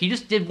to me. Like he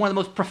just did one of the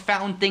most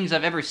profound things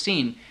I've ever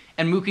seen,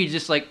 and Mookie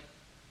just like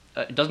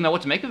doesn't know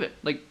what to make of it.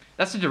 Like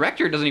that's the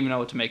director doesn't even know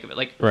what to make of it.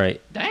 Like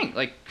right, dang,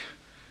 like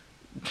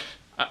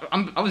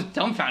I was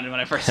dumbfounded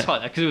when I first saw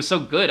that because it was so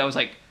good. I was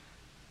like,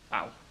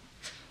 wow.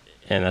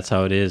 And that's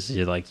how it is.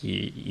 You're like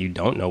you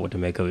don't know what to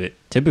make of it.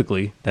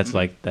 Typically, that's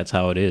that's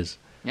how it is.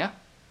 Yeah,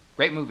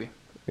 great movie.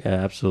 Yeah,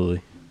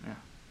 absolutely. Yeah.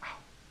 Wow.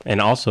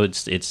 And also,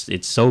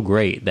 it's so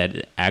great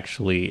that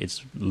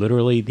it's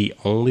literally the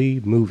only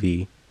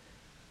movie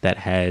that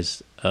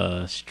has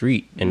a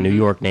street in New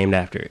York named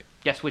after it.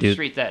 Guess which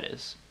street that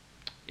is?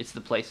 It's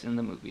the place in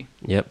the movie.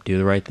 Yep, Do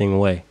the Right Thing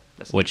Way,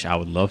 which I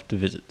would love to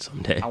visit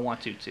someday. I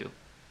want to too.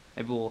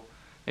 Maybe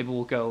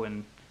we'll go,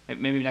 and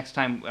maybe next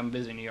time I'm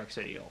visiting New York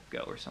City, I'll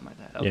go or something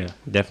like that. Yeah,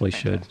 definitely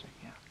should.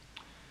 Yeah.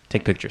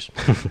 Take pictures.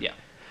 Yeah,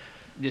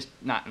 just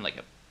not in like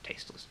a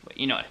tasteless way.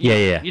 You know what?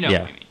 Yeah. You know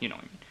what I mean. You know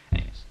what I mean.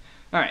 Anyways,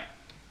 all right.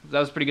 That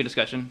was a pretty good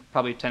discussion.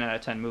 Probably 10 out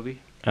of 10 movie.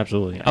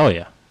 Absolutely. Yeah. Oh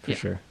yeah, for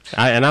sure.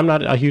 And I'm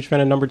not a huge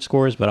fan of numbered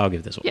scores, but I'll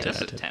give this one 10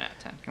 out of 10. 10 out of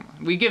 10. Come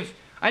on.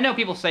 I know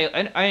people say,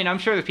 and I'm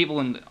sure there's people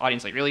in the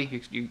audience like,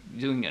 really? You're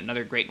doing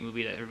another great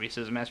movie that everybody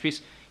says is a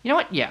masterpiece? You know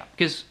what? Yeah,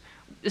 because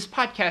this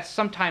podcast,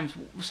 sometimes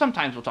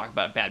we'll talk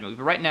about a bad movie,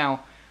 but right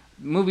now,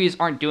 movies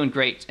aren't doing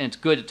great, and it's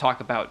good to talk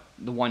about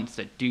the ones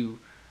that do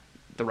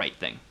the right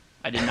thing.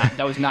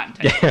 That was not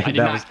intentional. I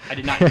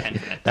did not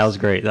intend for that. That was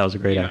great. That was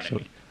great,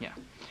 actually. I mean? Yeah.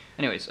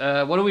 Anyways,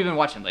 what have we been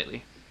watching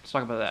lately? Let's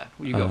talk about that.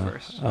 You go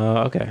first.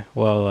 Okay.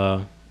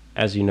 Well,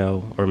 as you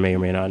know, or may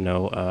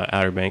know,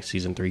 Outer Banks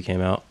Season 3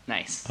 came out.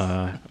 Nice.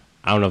 I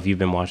don't know if you've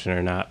been watching it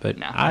or not, but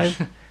no.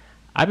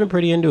 I've been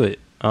pretty into it.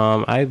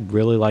 I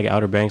really like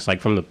Outer Banks. Like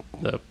from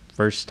the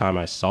first time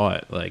I saw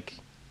it, like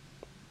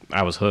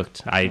I was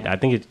hooked. I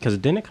think because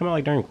didn't it come out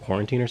like during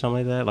quarantine or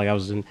something like that? Like I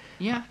was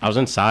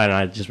inside, and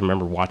I just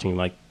remember watching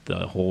like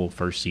the whole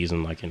first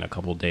season like in a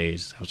couple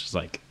days. I was just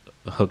like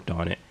hooked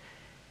on it.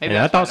 Maybe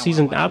and I thought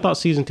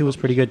season 2 was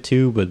pretty good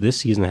too, but this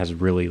season has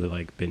really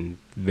like been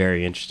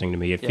very interesting to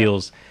me. It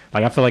feels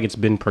like I feel like it's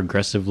been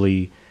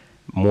progressively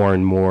more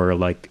and more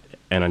like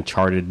an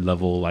Uncharted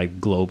level, like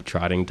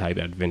globe-trotting type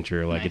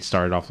adventure. Like it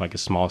started off like a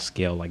small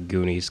scale, like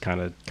Goonies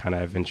kind of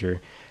adventure.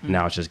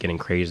 Now it's just getting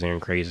crazier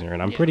and crazier,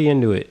 and I'm pretty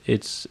into it.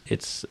 It's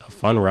a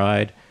fun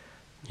ride.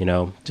 You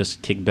know,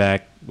 just kick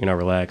back,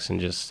 relax, and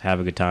just have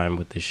a good time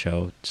with this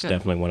show. It's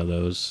definitely one of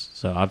those.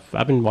 So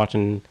I've been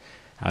watching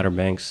Outer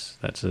Banks.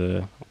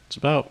 It's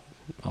about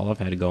all I've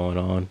had going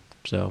on.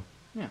 So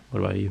what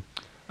about you?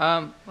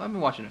 Well, I've been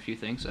watching a few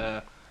things.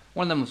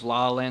 One of them was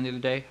La La Land the other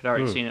day. I'd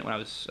already seen it when I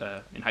was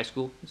in high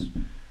school.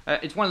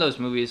 It's one of those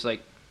movies, like,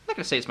 I'm not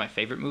going to say it's my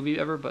favorite movie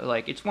ever, but,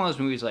 like, it's one of those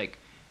movies, like,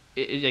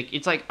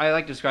 it's like, I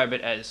like to describe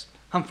it as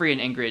Humphrey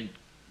and Ingrid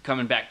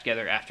coming back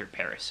together after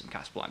Paris and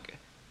Casablanca.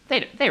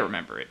 They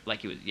remember it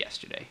like it was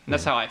yesterday. And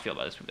that's how I feel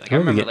about this movie.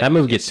 Like, that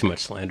movie gets too much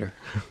slander.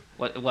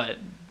 What? La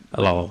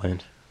La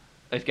Land.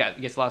 It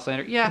gets a lot of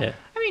slander? Yeah.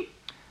 I mean...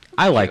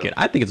 I like it.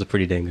 I think it's a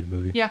pretty dang good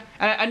movie. Yeah.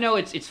 And I know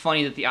it's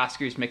funny that the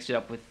Oscars mixed it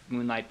up with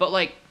Moonlight, but,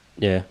 like...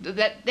 Yeah.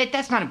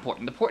 That's not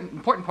important. The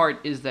important part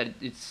is that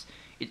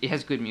it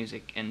has good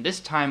music. And this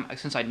time,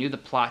 since I knew the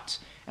plot,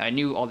 and I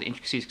knew all the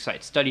intricacies because I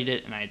had studied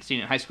it and I had seen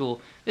it in high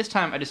school, this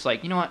time I just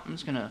like, you know what? I'm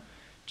just gonna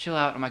chill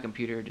out on my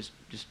computer, just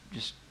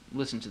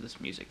listen to this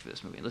music for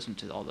this movie, listen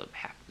to all the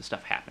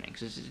stuff happening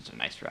because it's a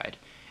nice ride.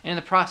 And in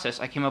the process,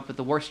 I came up with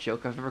the worst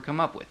joke I've ever come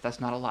up with.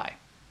 That's not a lie.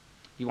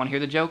 You want to hear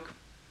the joke?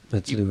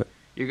 Let's do it.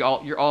 You're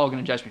all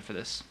gonna judge me for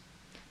this.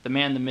 The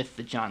man, the myth,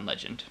 the John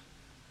Legend.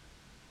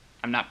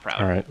 I'm not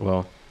proud. All right,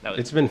 well,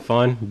 it's been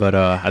fun, but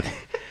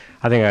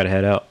I think I'd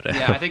head out.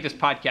 Yeah, I think this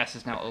podcast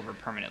is now over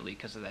permanently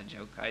because of that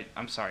joke.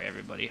 I'm sorry,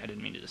 everybody. I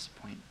didn't mean to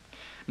disappoint.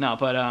 No,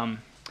 but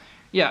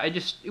yeah, it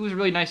was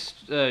really nice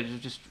to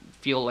just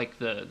feel like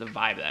the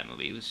vibe of that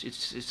movie.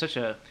 It's such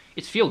a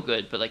it's feel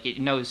good, but like it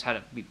knows how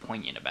to be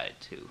poignant about it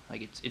too.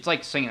 Like it's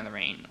like Singing in the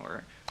Rain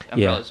or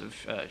Umbrellas of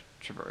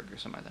Cherbourg or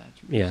something like that.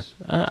 Yeah,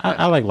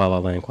 I like La La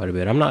Land quite a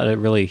bit. I'm not a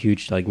really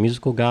huge like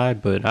musical guy,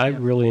 but I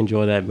really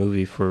enjoy that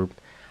movie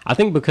I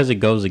think because it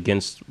goes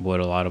against what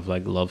a lot of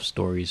like love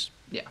stories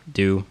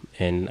do,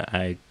 and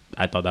I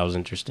thought that was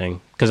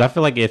interesting because I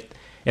feel like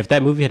if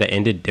that movie had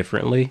ended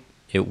differently,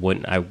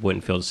 I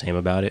wouldn't feel the same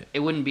about it.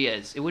 It wouldn't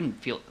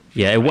feel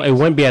yeah, right. It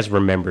wouldn't be as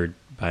remembered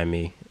by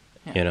me,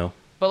 you know.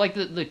 But like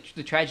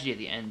the tragedy at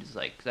the end is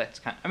like that's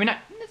kind of, I mean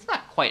it's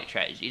not quite a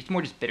tragedy. It's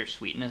more just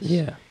bittersweetness.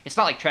 Yeah. It's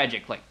not like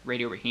tragic like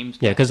Radio Raheem's.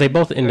 Yeah, because they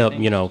both end up,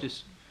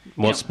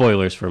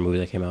 spoilers for a movie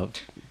that came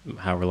out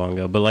however long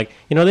ago, but like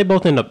they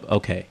both end up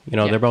okay.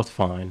 They're both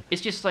fine.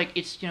 It's just like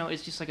it's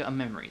just like a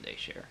memory they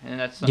share, and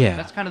that's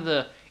kind of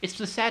the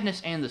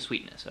sadness and the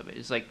sweetness of it.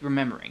 It's like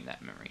remembering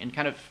that memory and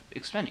kind of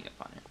expanding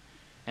upon it,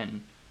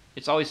 and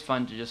it's always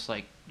fun to just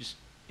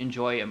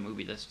enjoy a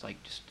movie that's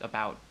like just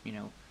about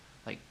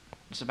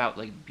it's about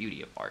like the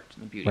beauty of art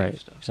and the beauty of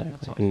stuff.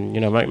 Exactly.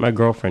 And my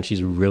girlfriend,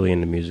 she's really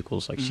into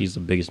musicals. Like she's the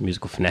biggest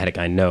musical fanatic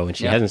I know, and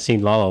she hasn't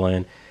seen La La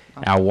Land.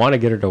 I want to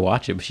get her to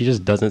watch it, but she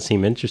just doesn't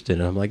seem interested.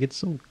 And I'm like, it's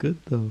so good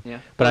though. Yeah.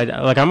 But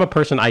I'm a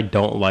person, I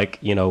don't like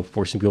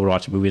forcing people to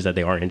watch movies that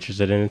they aren't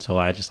interested in. So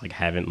I just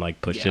haven't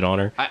pushed it on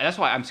her. That's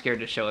why I'm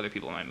scared to show other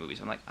people my movies.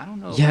 I'm like, I don't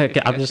know. Yeah,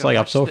 I'm just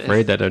I'm so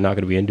afraid that they're not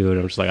going to be into it.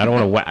 I'm just like, I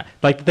don't want to.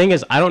 The thing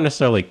is, I don't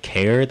necessarily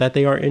care that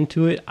they are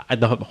into it.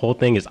 The whole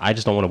thing is, I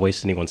just don't want to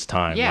waste anyone's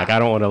time. Yeah. I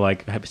don't want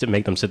to have to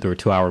make them sit through a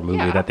 2-hour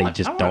movie that they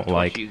just don't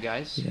like. You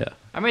guys. Yeah.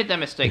 I made that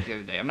mistake the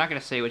other day. I'm not going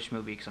to say which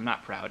movie because I'm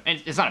not proud.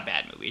 And it's not a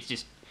bad movie. It's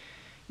just.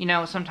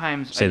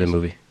 Sometimes... Say the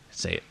movie.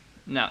 Say it.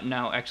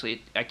 No,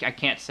 actually, I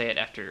can't say it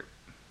after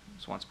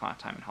Once Upon a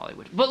Time in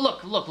Hollywood. But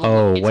look.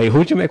 Oh, wait,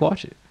 who'd you make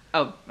watch it?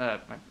 Oh,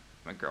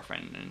 my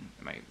girlfriend and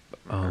my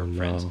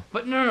friends. No.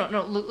 But no,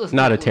 listen.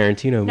 Not a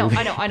Tarantino movie.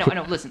 No, I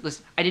know. Listen.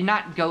 I did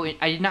not go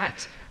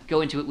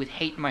into it with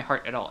hate in my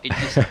heart at all.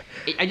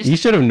 You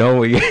should have known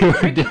what you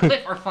were doing.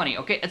 Cliff are funny,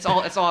 okay? That's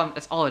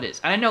all it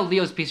is. And I know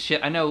Leo's a piece of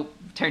shit. I know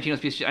Tarantino's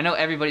a piece of shit. I know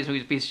everybody's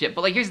movie's a piece of shit.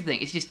 But here's the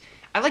thing. It's just...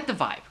 I like the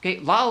vibe, okay?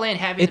 La La Land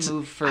having to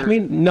move for... I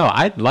mean, no,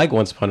 I like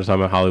Once Upon a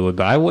Time in Hollywood,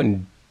 but I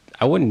wouldn't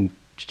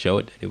show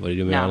it to anybody,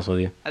 to be honest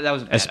with you. That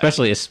was bad.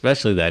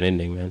 Especially that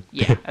ending, man.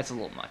 Yeah, that's a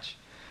little much.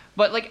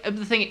 But,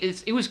 the thing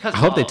is, it was because I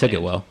hope they took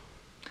it well.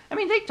 I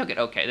mean, they took it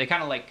okay. They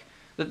kind of,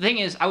 The thing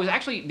is, I was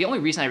actually... The only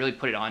reason I really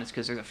put it on is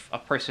because there's a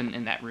person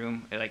in that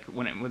room,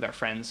 with our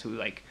friends who,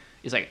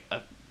 is,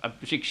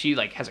 she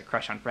has a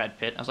crush on Brad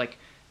Pitt. I was like,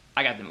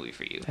 I got the movie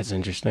for you. That's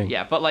interesting.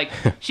 Yeah, but,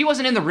 she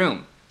wasn't in the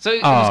room. So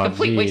it was a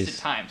complete waste of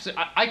time. So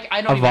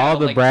I don't of even all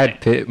the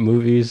Brad Pitt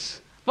movies.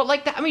 But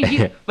that, I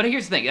mean, but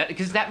here's the thing,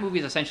 because that movie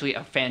is essentially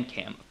a fan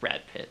cam of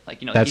Brad Pitt.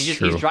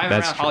 He's driving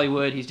around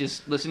Hollywood. He's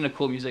just listening to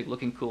cool music,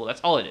 looking cool. That's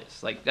all it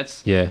is.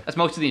 That's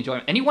most of the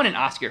enjoyment. And he won an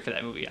Oscar for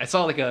that movie. I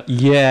saw a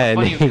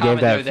and he gave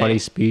that funny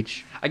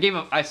speech.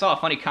 I saw a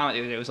funny comment the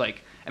other day. It was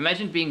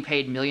imagine being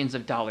paid millions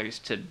of dollars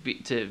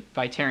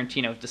by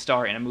Tarantino to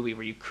star in a movie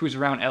where you cruise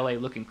around LA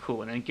looking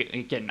cool and then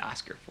get an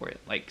Oscar for it.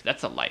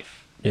 That's a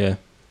life. Yeah.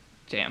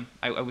 Damn,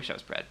 I wish I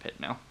was Brad Pitt.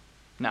 No,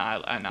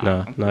 no,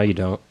 you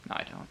don't. No,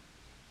 I don't.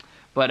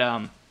 But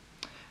I'm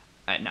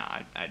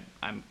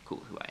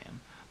cool who I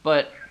am.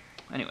 But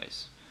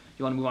anyways,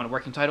 you want to move on to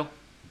working title?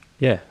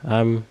 Yeah,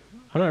 I'm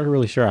not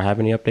really sure I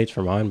have any updates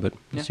for mine, but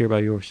let's hear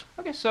about yours.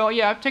 Okay, so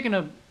yeah, I've taken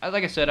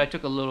like I said, I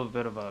took a little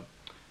bit of a.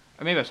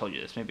 Or maybe I told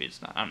you this. Maybe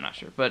it's not. I'm not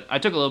sure. But I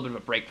took a little bit of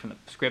a break from the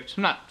script.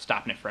 I'm not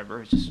stopping it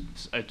forever. It's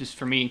just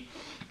for me.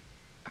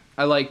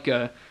 I like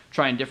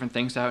trying different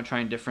things out,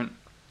 trying different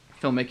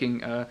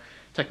filmmaking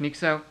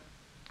techniques out,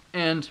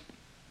 and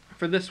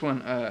for this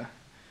one,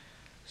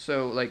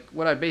 so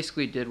what I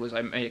basically did was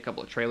I made a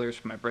couple of trailers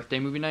for my birthday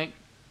movie night,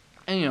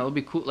 and it'll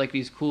be cool,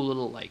 these cool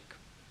little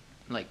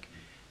an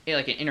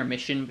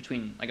intermission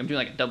between I'm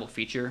doing a double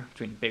feature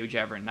between Baby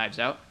Driver and Knives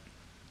Out,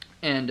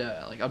 and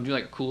I'm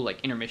doing a cool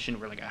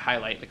intermission where I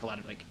highlight a lot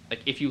of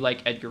if you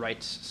like Edgar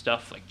Wright's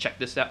stuff, check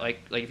this out,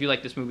 if you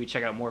like this movie,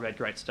 check out more of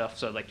Edgar Wright's stuff.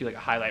 So do a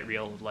highlight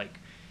reel of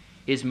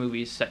his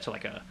movies set to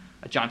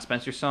a John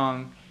Spencer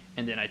song,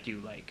 and then I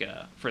do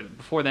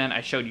before then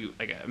I showed you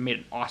I made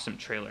an awesome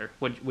trailer.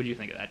 What did you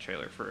think of that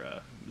trailer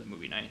for the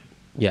movie night?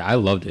 Yeah, I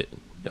loved it.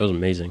 It was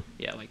amazing.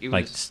 Yeah, it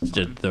was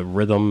the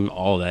rhythm,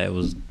 all that, it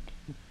was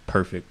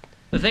perfect.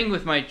 The thing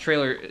with my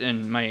trailer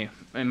and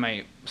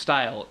my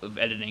style of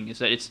editing is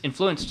that it's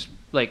influenced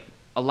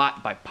a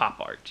lot by pop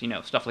art.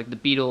 Stuff like the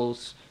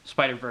Beatles,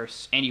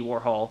 Spider-Verse, Andy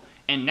Warhol,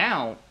 and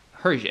now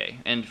Hergé.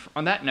 And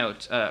on that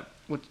note, I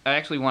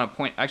actually want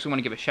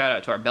to give a shout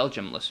out to our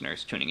Belgium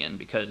listeners tuning in,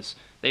 because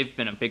they've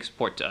been a big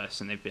support to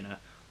us, and they've been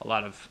a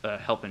lot of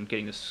help in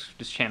getting this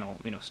channel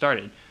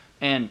started.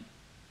 And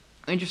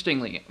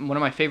Interestingly, one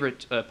of my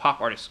favorite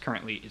pop artists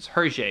currently is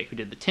Hergé, who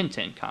did the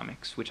Tintin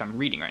comics, which I'm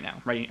reading right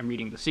now. I'm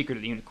reading The Secret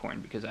of the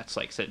Unicorn because that's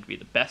like said to be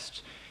the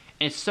best,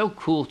 and it's so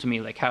cool to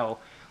me, like how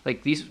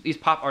like these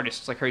pop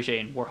artists like Hergé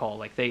and Warhol,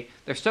 like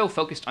they're so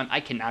focused on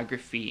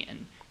iconography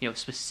and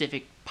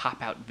specific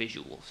pop out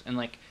visuals, and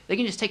like they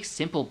can just take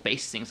simple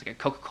base things like a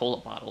Coca-Cola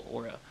bottle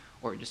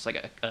or just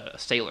like a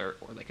sailor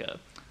or like a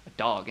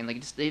dog, and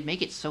like they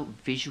make it so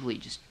visually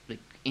just like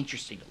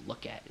interesting to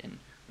look at and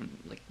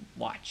like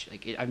watch.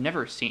 Like I've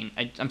never seen.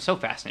 I'm so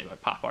fascinated by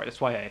pop art. That's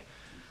why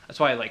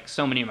like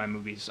so many of my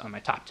movies on my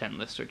top 10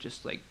 list are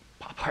just like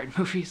pop art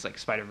movies, like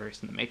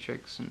Spider-Verse and The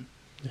Matrix and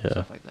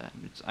stuff like that.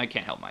 I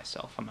can't help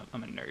myself. I'm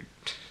a nerd.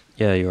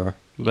 Yeah, you are.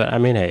 But I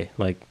mean, hey,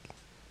 like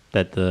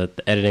that the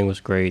editing was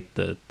great.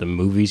 The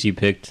movies you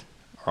picked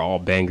are all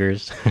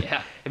bangers.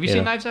 Yeah. Have you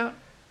seen Knives Out?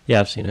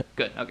 Yeah, I've seen it.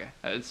 Good. Okay.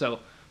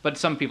 But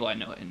some people I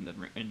know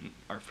in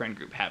our friend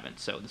group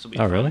haven't, so this will be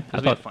really?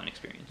 This will be a fun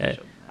experience.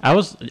 I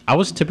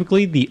was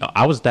typically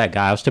that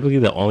guy. I was typically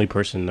the only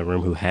person in the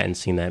room who hadn't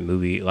seen that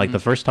movie. Like the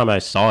first time I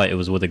saw it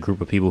was with a group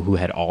of people who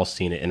had all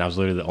seen it, and I was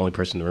literally the only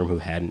person in the room who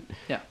hadn't.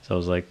 Yeah. So I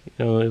was like,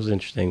 it was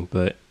interesting,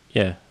 but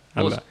yeah.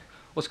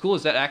 What's cool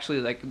is that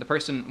actually, like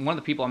one of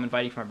the people I'm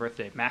inviting for my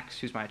birthday, Max,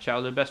 who's my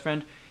childhood best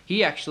friend,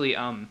 he actually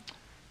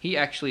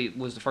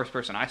was the first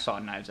person I saw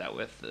Knives Out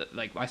with.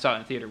 Like I saw it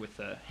in theater with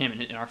him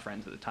and our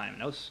friends at the time,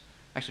 and that was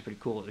actually pretty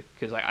cool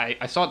because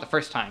I saw it the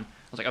first time.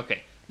 I was like,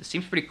 okay, this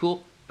seems pretty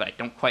cool, but I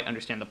don't quite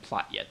understand the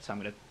plot yet, so I'm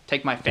gonna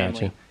take my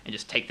family and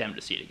just take them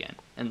to see it again.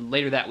 And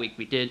later that week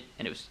we did,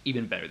 and it was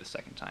even better the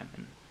second time.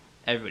 And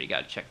everybody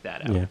got to check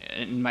that out. Yeah.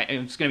 And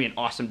it's going to be an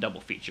awesome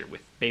double feature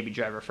with Baby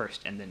Driver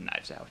first and then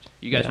Knives Out.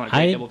 You guys want a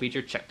great double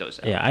feature? Check those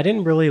out. Yeah, I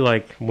didn't really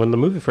like when the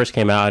movie first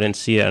came out. I didn't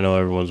see it. I know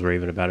everyone's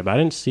raving about it, but I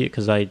didn't see it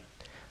because I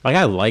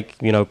like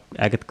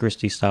Agatha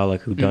Christie style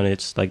like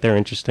whodunits. Like they're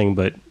interesting,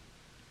 but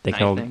they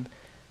can.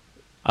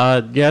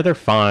 Yeah, they're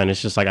fine.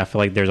 It's just like I feel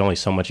like there's only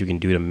so much you can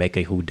do to make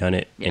a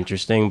whodunit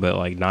interesting. But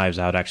like Knives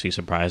Out actually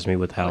surprised me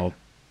with how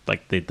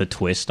like the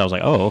twist. I was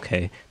like, oh,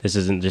 okay, this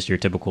isn't just your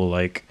typical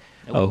like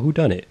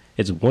whodunit.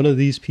 It's one of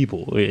these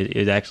people.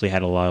 It actually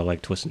had a lot of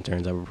like twists and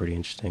turns that were pretty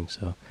interesting.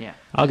 So yeah,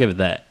 I'll give it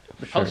that.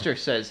 The poster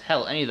says,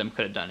 "Hell, any of them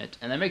could have done it,"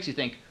 and that makes you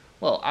think.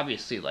 Well,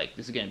 obviously, like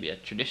this is going to be a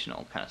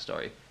traditional kind of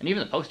story, and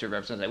even the poster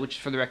represents that, which,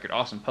 for the record,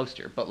 awesome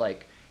poster. But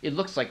like, it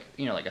looks like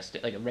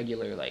like a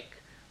regular like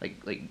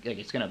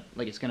it's gonna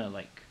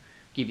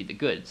give you the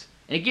goods,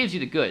 and it gives you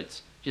the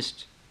goods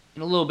just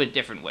in a little bit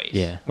different ways.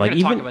 Yeah, like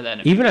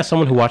even as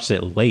someone who watched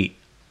it late,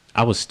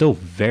 I was still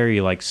very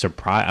like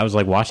surprised. I was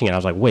like watching it. I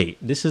was like, wait,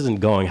 this isn't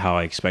going how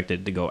I expected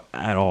it to go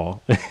at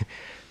all.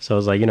 So I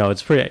was like,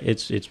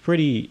 it's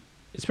pretty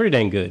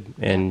dang good.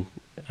 And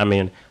I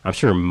mean, I'm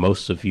sure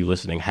most of you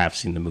listening have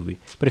seen the movie,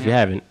 but if you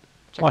haven't,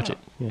 watch it.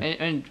 Yeah.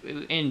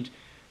 And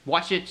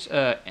watch it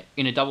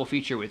in a double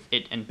feature with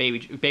it and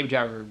Baby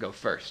Driver go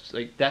first.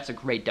 Like that's a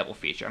great double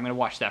feature. I'm gonna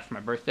watch that for my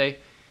birthday.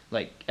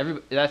 Like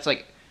that's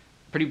like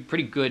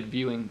pretty good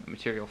viewing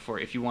material for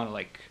if you want to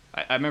like.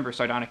 I remember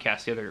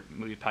Sardonicast, the other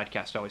movie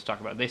podcast I always talk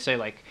about. They say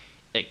like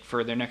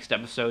for their next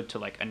episode to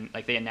like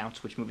they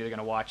announce which movie they're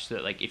gonna watch. So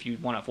that like if you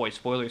want to avoid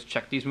spoilers,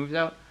 check these movies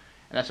out.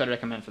 And that's what I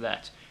recommend for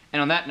that.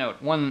 And on that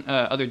note, one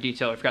other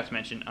detail I forgot to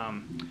mention.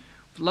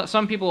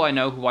 Some people I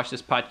know who watch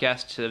this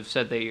podcast have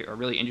said they are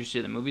really interested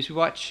in the movies we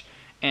watch.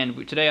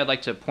 And today I'd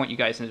like to point you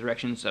guys in the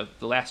directions of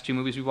the last two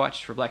movies we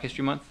watched for Black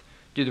History Month,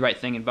 Do the Right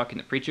Thing and Buck and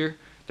the Preacher.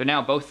 They're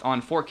now both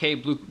on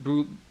 4K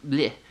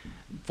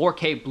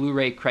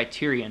Blu-ray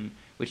Criterion,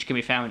 which can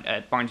be found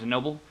at Barnes &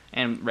 Noble,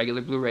 and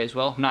regular Blu-ray as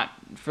well. Not,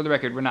 for the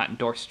record, we're not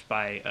endorsed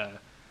by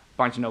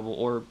Barnes & Noble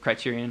or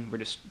Criterion. We're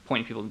just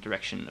pointing people in the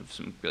direction of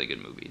some really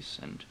good movies.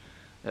 And,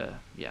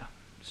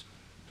 just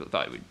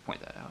thought we'd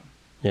point that out.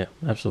 Yeah,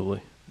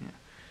 absolutely. Yeah.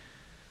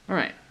 All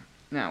right.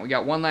 Now, we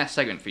got one last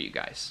segment for you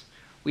guys.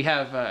 We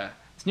have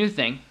this new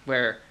thing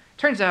where,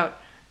 turns out,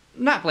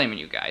 not blaming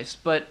you guys,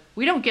 but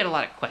we don't get a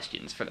lot of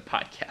questions for the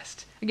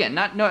podcast. Again,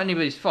 not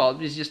anybody's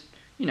fault. It's just,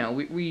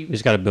 we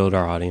just got to build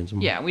our audience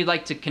more. Yeah, we'd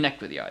like to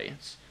connect with the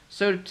audience.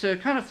 So to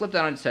kind of flip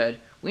that on its head,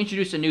 we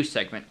introduced a new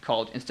segment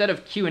called, instead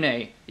of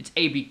Q&A, it's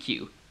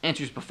ABQ,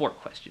 Answers Before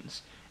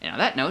Questions. And on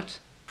that note...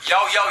 Yo,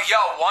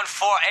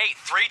 148,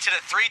 3 to the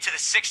 3 to the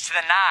 6 to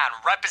the 9,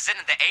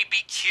 representing the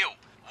ABQ.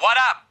 What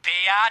up,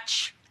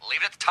 biatch?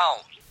 Leave it at the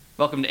tone.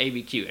 Welcome to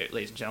ABQ,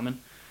 ladies and gentlemen.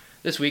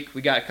 This week,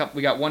 we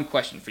got one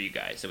question for you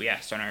guys that we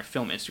asked on our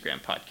Film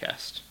Instagram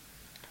podcast.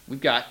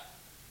 We've got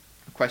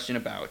a question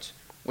about,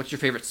 what's your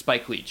favorite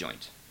Spike Lee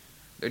joint?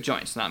 They're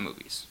joints, not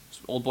movies.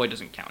 Old Boy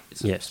doesn't count.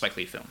 It's a Spike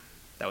Lee film.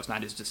 That was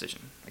not his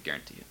decision, I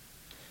guarantee you.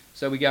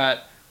 So we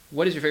got,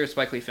 what is your favorite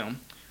Spike Lee film?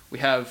 We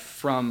have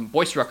from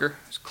Boyce Rucker,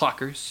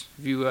 Clockers.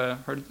 Have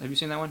you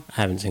seen that one? I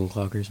haven't seen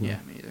Clockers, no. Yeah,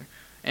 me either.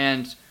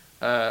 And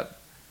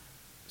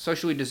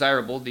Socially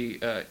Desirable, the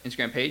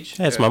Instagram page.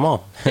 Hey, it's my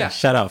mom. Yeah.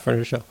 Shout out, friend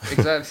of the show.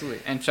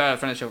 Absolutely. And shout out,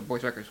 friend of the show,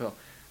 Boyce Rucker as well.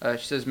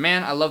 She says,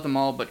 man, I love them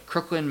all, but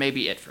Crooklyn may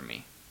be it for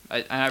me.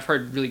 I've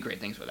heard really great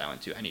things about that one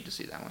too. I need to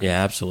see that one.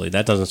 Yeah, absolutely.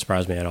 That doesn't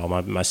surprise me at all.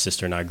 My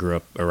sister and I grew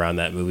up around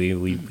that movie.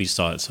 We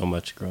saw it so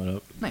much growing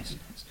up. Nice.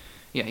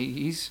 Yeah,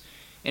 he's.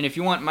 And if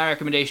you want my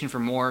recommendation for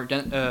more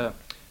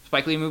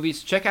Spike Lee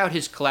movies, check out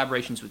his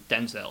collaborations with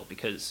Denzel,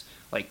 because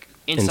like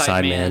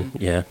Inside Man,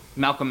 yeah,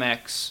 Malcolm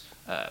X,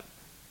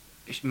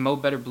 Mo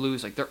Better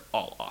Blues, like they're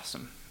all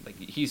awesome. Like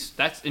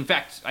that's in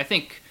fact I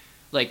think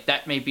like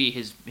that may be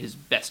his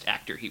best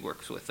actor he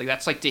works with. Like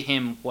that's like to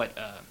him what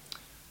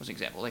what's an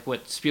example, like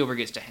what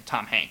Spielberg is to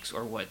Tom Hanks,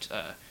 or what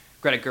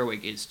Greta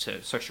Gerwig is to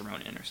Saoirse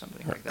Ronan or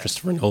something like that.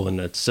 Christopher Nolan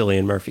to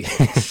Cillian Murphy.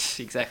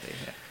 Exactly.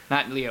 Yeah.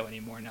 Not Leo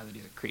anymore now that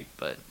he's a creep,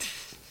 but.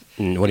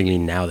 What do you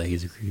mean now that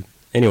he's a creep?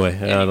 Anyway,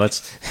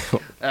 let's.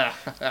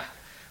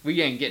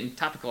 We ain't getting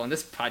topical on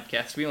this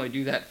podcast. We only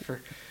do that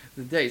for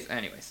the days.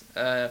 Anyways,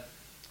 all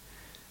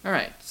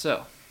right.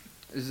 So,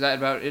 is that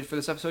about it for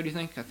this episode? You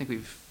think? I think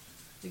we've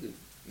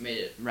made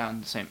it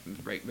around the same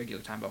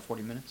regular time, about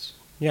 40 minutes.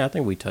 Yeah, I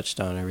think we touched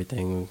on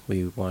everything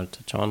we wanted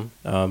to touch on.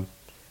 Yeah.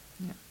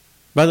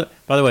 By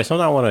the way,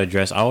 something I want to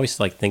address. I always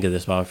think of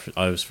this, but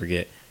I always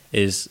forget.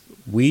 Is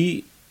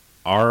we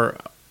are.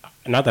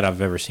 Not that I've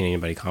ever seen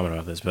anybody comment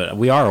about this, but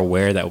we are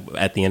aware that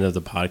at the end of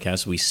the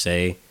podcast we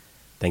say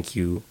thank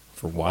you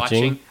for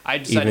watching. I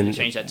decided to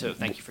change that to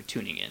thank you for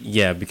tuning in.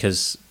 Yeah,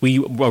 because we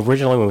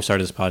originally, when we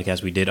started this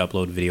podcast, we did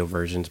upload video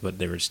versions, but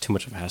they were just too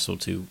much of a hassle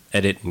to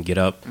edit and get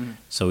up. Mm-hmm.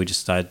 So we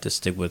just decided to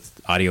stick with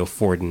audio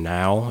for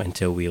now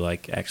until we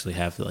actually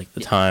have the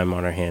time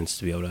on our hands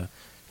to be able to,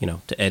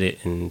 to edit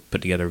and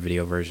put together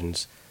video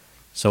versions.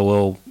 So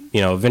we'll,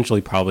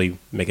 eventually probably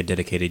make a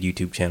dedicated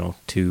YouTube channel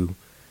to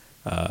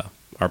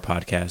our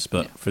podcast,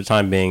 but for the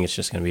time being, it's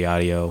just going to be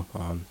audio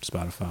on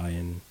Spotify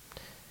and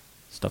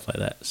stuff like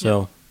that.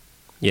 So,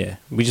 yeah,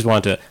 I just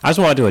wanted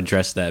to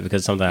address that, because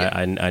it's something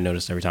I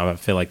noticed every time. I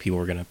feel like people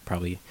were going to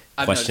probably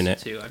question it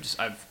too. I've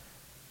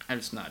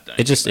just not done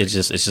it. It's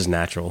just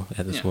natural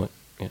at this point.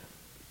 Yeah.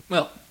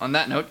 Well, on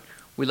that note,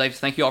 we'd like to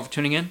thank you all for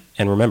tuning in,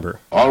 and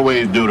remember,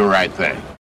 always do the right thing.